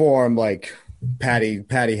 shape, or form, like Patty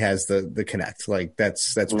has the connect. Like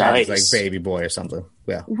that's nice. Patty's like baby boy or something.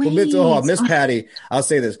 Yeah. Well, Miss Patty, I'll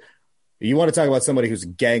say this. You want to talk about somebody who's a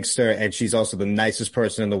gangster and she's also the nicest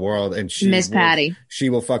person in the world, and Patty.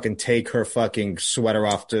 She will fucking take her fucking sweater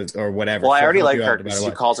off or whatever. Well, I already like her because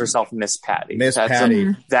she calls herself Miss Patty. Miss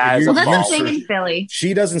Patty. That's a thing in Philly.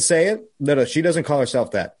 She doesn't say it. No, she doesn't call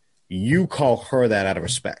herself that. You call her that out of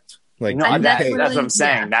respect. Like that's what I'm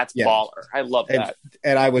saying. Yeah. That's baller. I love that.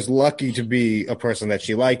 And I was lucky to be a person that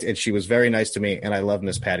she liked, and she was very nice to me. And I love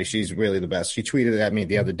Miss Patty. She's really the best. She tweeted at me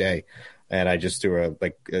the other day. And I just threw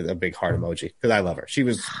a big heart emoji because I love her. She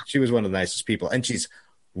was one of the nicest people, and she's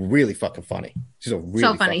really fucking funny. She's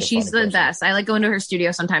so funny. She's the best. I like going to her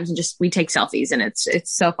studio sometimes and we take selfies, and it's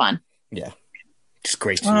so fun. Yeah, she's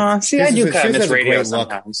great. See, I do kind of miss radio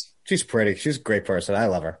sometimes. She's pretty. She's a great person. I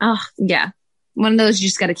love her. Oh yeah, one of those you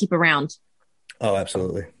just got to keep around. Oh,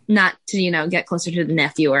 absolutely. Not to get closer to the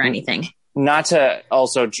nephew or anything. Not to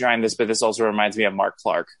also join this, but this also reminds me of Mark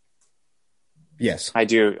Clark. Yes, I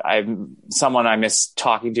do. I'm someone I miss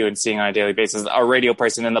talking to and seeing on a daily basis. A radio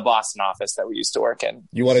person in the Boston office that we used to work in.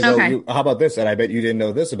 You want to know? How about this? And I bet you didn't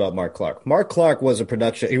know this about Mark Clark. Mark Clark was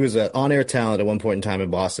he was an on-air talent at one point in time in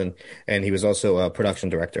Boston, and he was also a production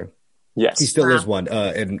director. Yes, he still is one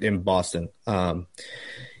in Boston.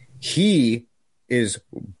 He is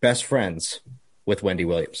best friends with Wendy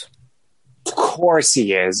Williams. Of course,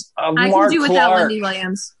 he is. I can do without Wendy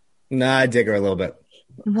Williams. Nah, I dig her a little bit.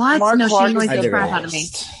 What? Mark no, Clark she annoys the crap out of me.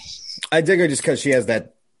 I dig her just because she has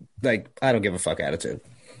that, like, I don't give a fuck attitude.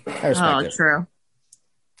 I respect it. True.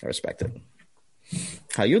 I respect it.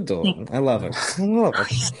 How you doing? I love her.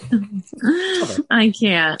 I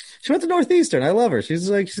can't. She went to Northeastern. I love her. She's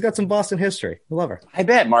got some Boston history. I love her. I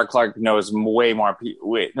bet Mark Clark knows way more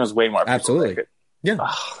people. Absolutely.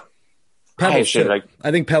 Yeah. Pebbles,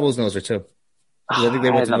 I think Pebbles knows her too. I think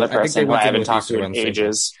they went to another person who I haven't talked to in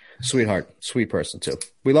ages. Sweetheart, sweet person too.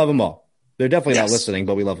 We love them all. They're definitely not listening,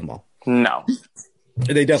 but we love them all. No,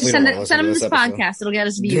 they definitely send them this podcast. It'll get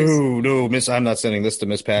us views. No, Miss. I'm not sending this to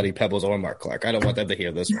Miss Patty Pebbles or Mark Clark. I don't want them to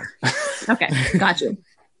hear this one. Okay, got you.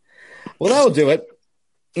 Well, that'll do it.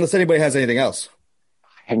 Unless anybody has anything else.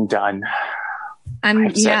 I'm done.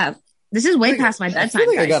 This is way past my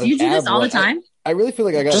bedtime. Guys. Do you do this all the time? I really feel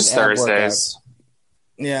like I got just Thursdays.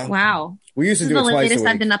 Yeah. Wow. We used to do it twice a week. This is the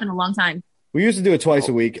latest I've been up in a long time. We used to do it twice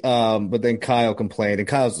a week, but then Kyle complained, and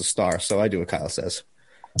Kyle's the star, so I do what Kyle says.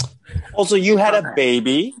 Also, you had a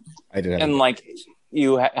baby. I did. And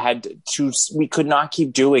you had to. We could not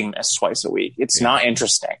keep doing this twice a week. It's not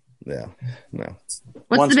interesting. Yeah. No.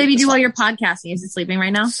 What's the baby do while you're podcasting? Is it sleeping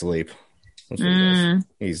right now? Sleep. That's what he does.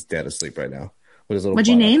 He's dead asleep right now. With his little What'd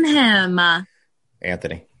you name him?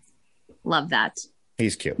 Anthony. Love that.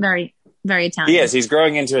 He's cute. Very, very Italian. He is. He's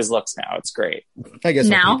growing into his looks now. It's great. I guess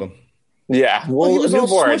now. I'll keep him. Yeah. Well, he was all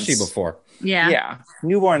smushy before. Yeah. Yeah.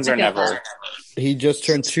 Newborns are never. He just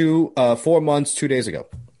turned 4 months 2 days ago.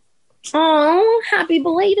 Oh, happy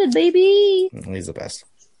belated, baby. He's the best.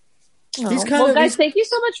 Oh. Guys, thank you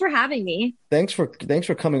so much for having me. Thanks for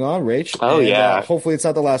coming on, Rach. Oh, yeah. Hopefully it's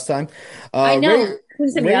not the last time. I know.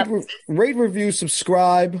 Rate, review,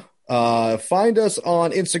 subscribe. Find us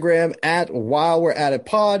on Instagram at While We're At It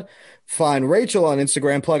Pod. Find Rachel on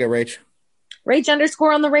Instagram. Plug it, Rach.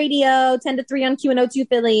 Rach_ on the radio, 10 to 3 on QNO2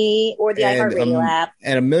 Philly, or the iHeartRadio app.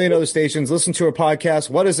 And a million other stations. Listen to her podcast.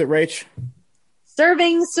 What is it, Rach?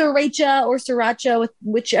 Serving Sriracha or Sriracha, with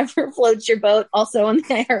whichever floats your boat, also on the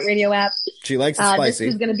iHeartRadio app. She likes it spicy.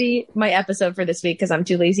 This is going to be my episode for this week because I'm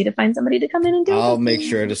too lazy to find somebody to come in and do it. I'll make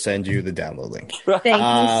sure to send you the download link. Thank you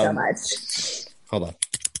so much. Hold on.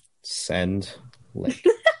 Send link.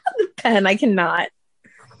 Pen, I cannot.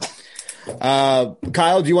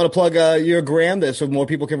 Kyle, do you want to plug your gram so more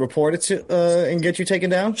people can report it to and get you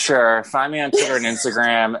taken down? Sure. Find me on Twitter and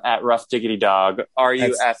Instagram at Ruff Diggity Dog.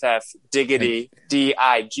 RUFF Diggity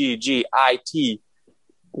DIGGITY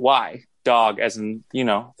dog, as in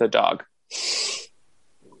the dog.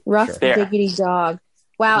 Ruff Diggity Dog.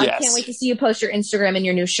 Wow, Yes. I can't wait to see you post your Instagram and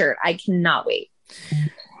your new shirt. I cannot wait.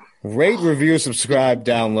 Rate, review, subscribe,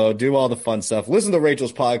 download, do all the fun stuff. Listen to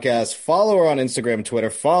Rachel's podcast. Follow her on Instagram and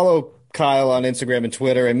Twitter. Follow Kyle on Instagram and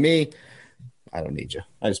Twitter. And me, I don't need you.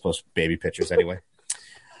 I just post baby pictures anyway.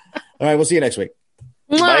 All right, we'll see you next week.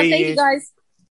 Thank you, guys.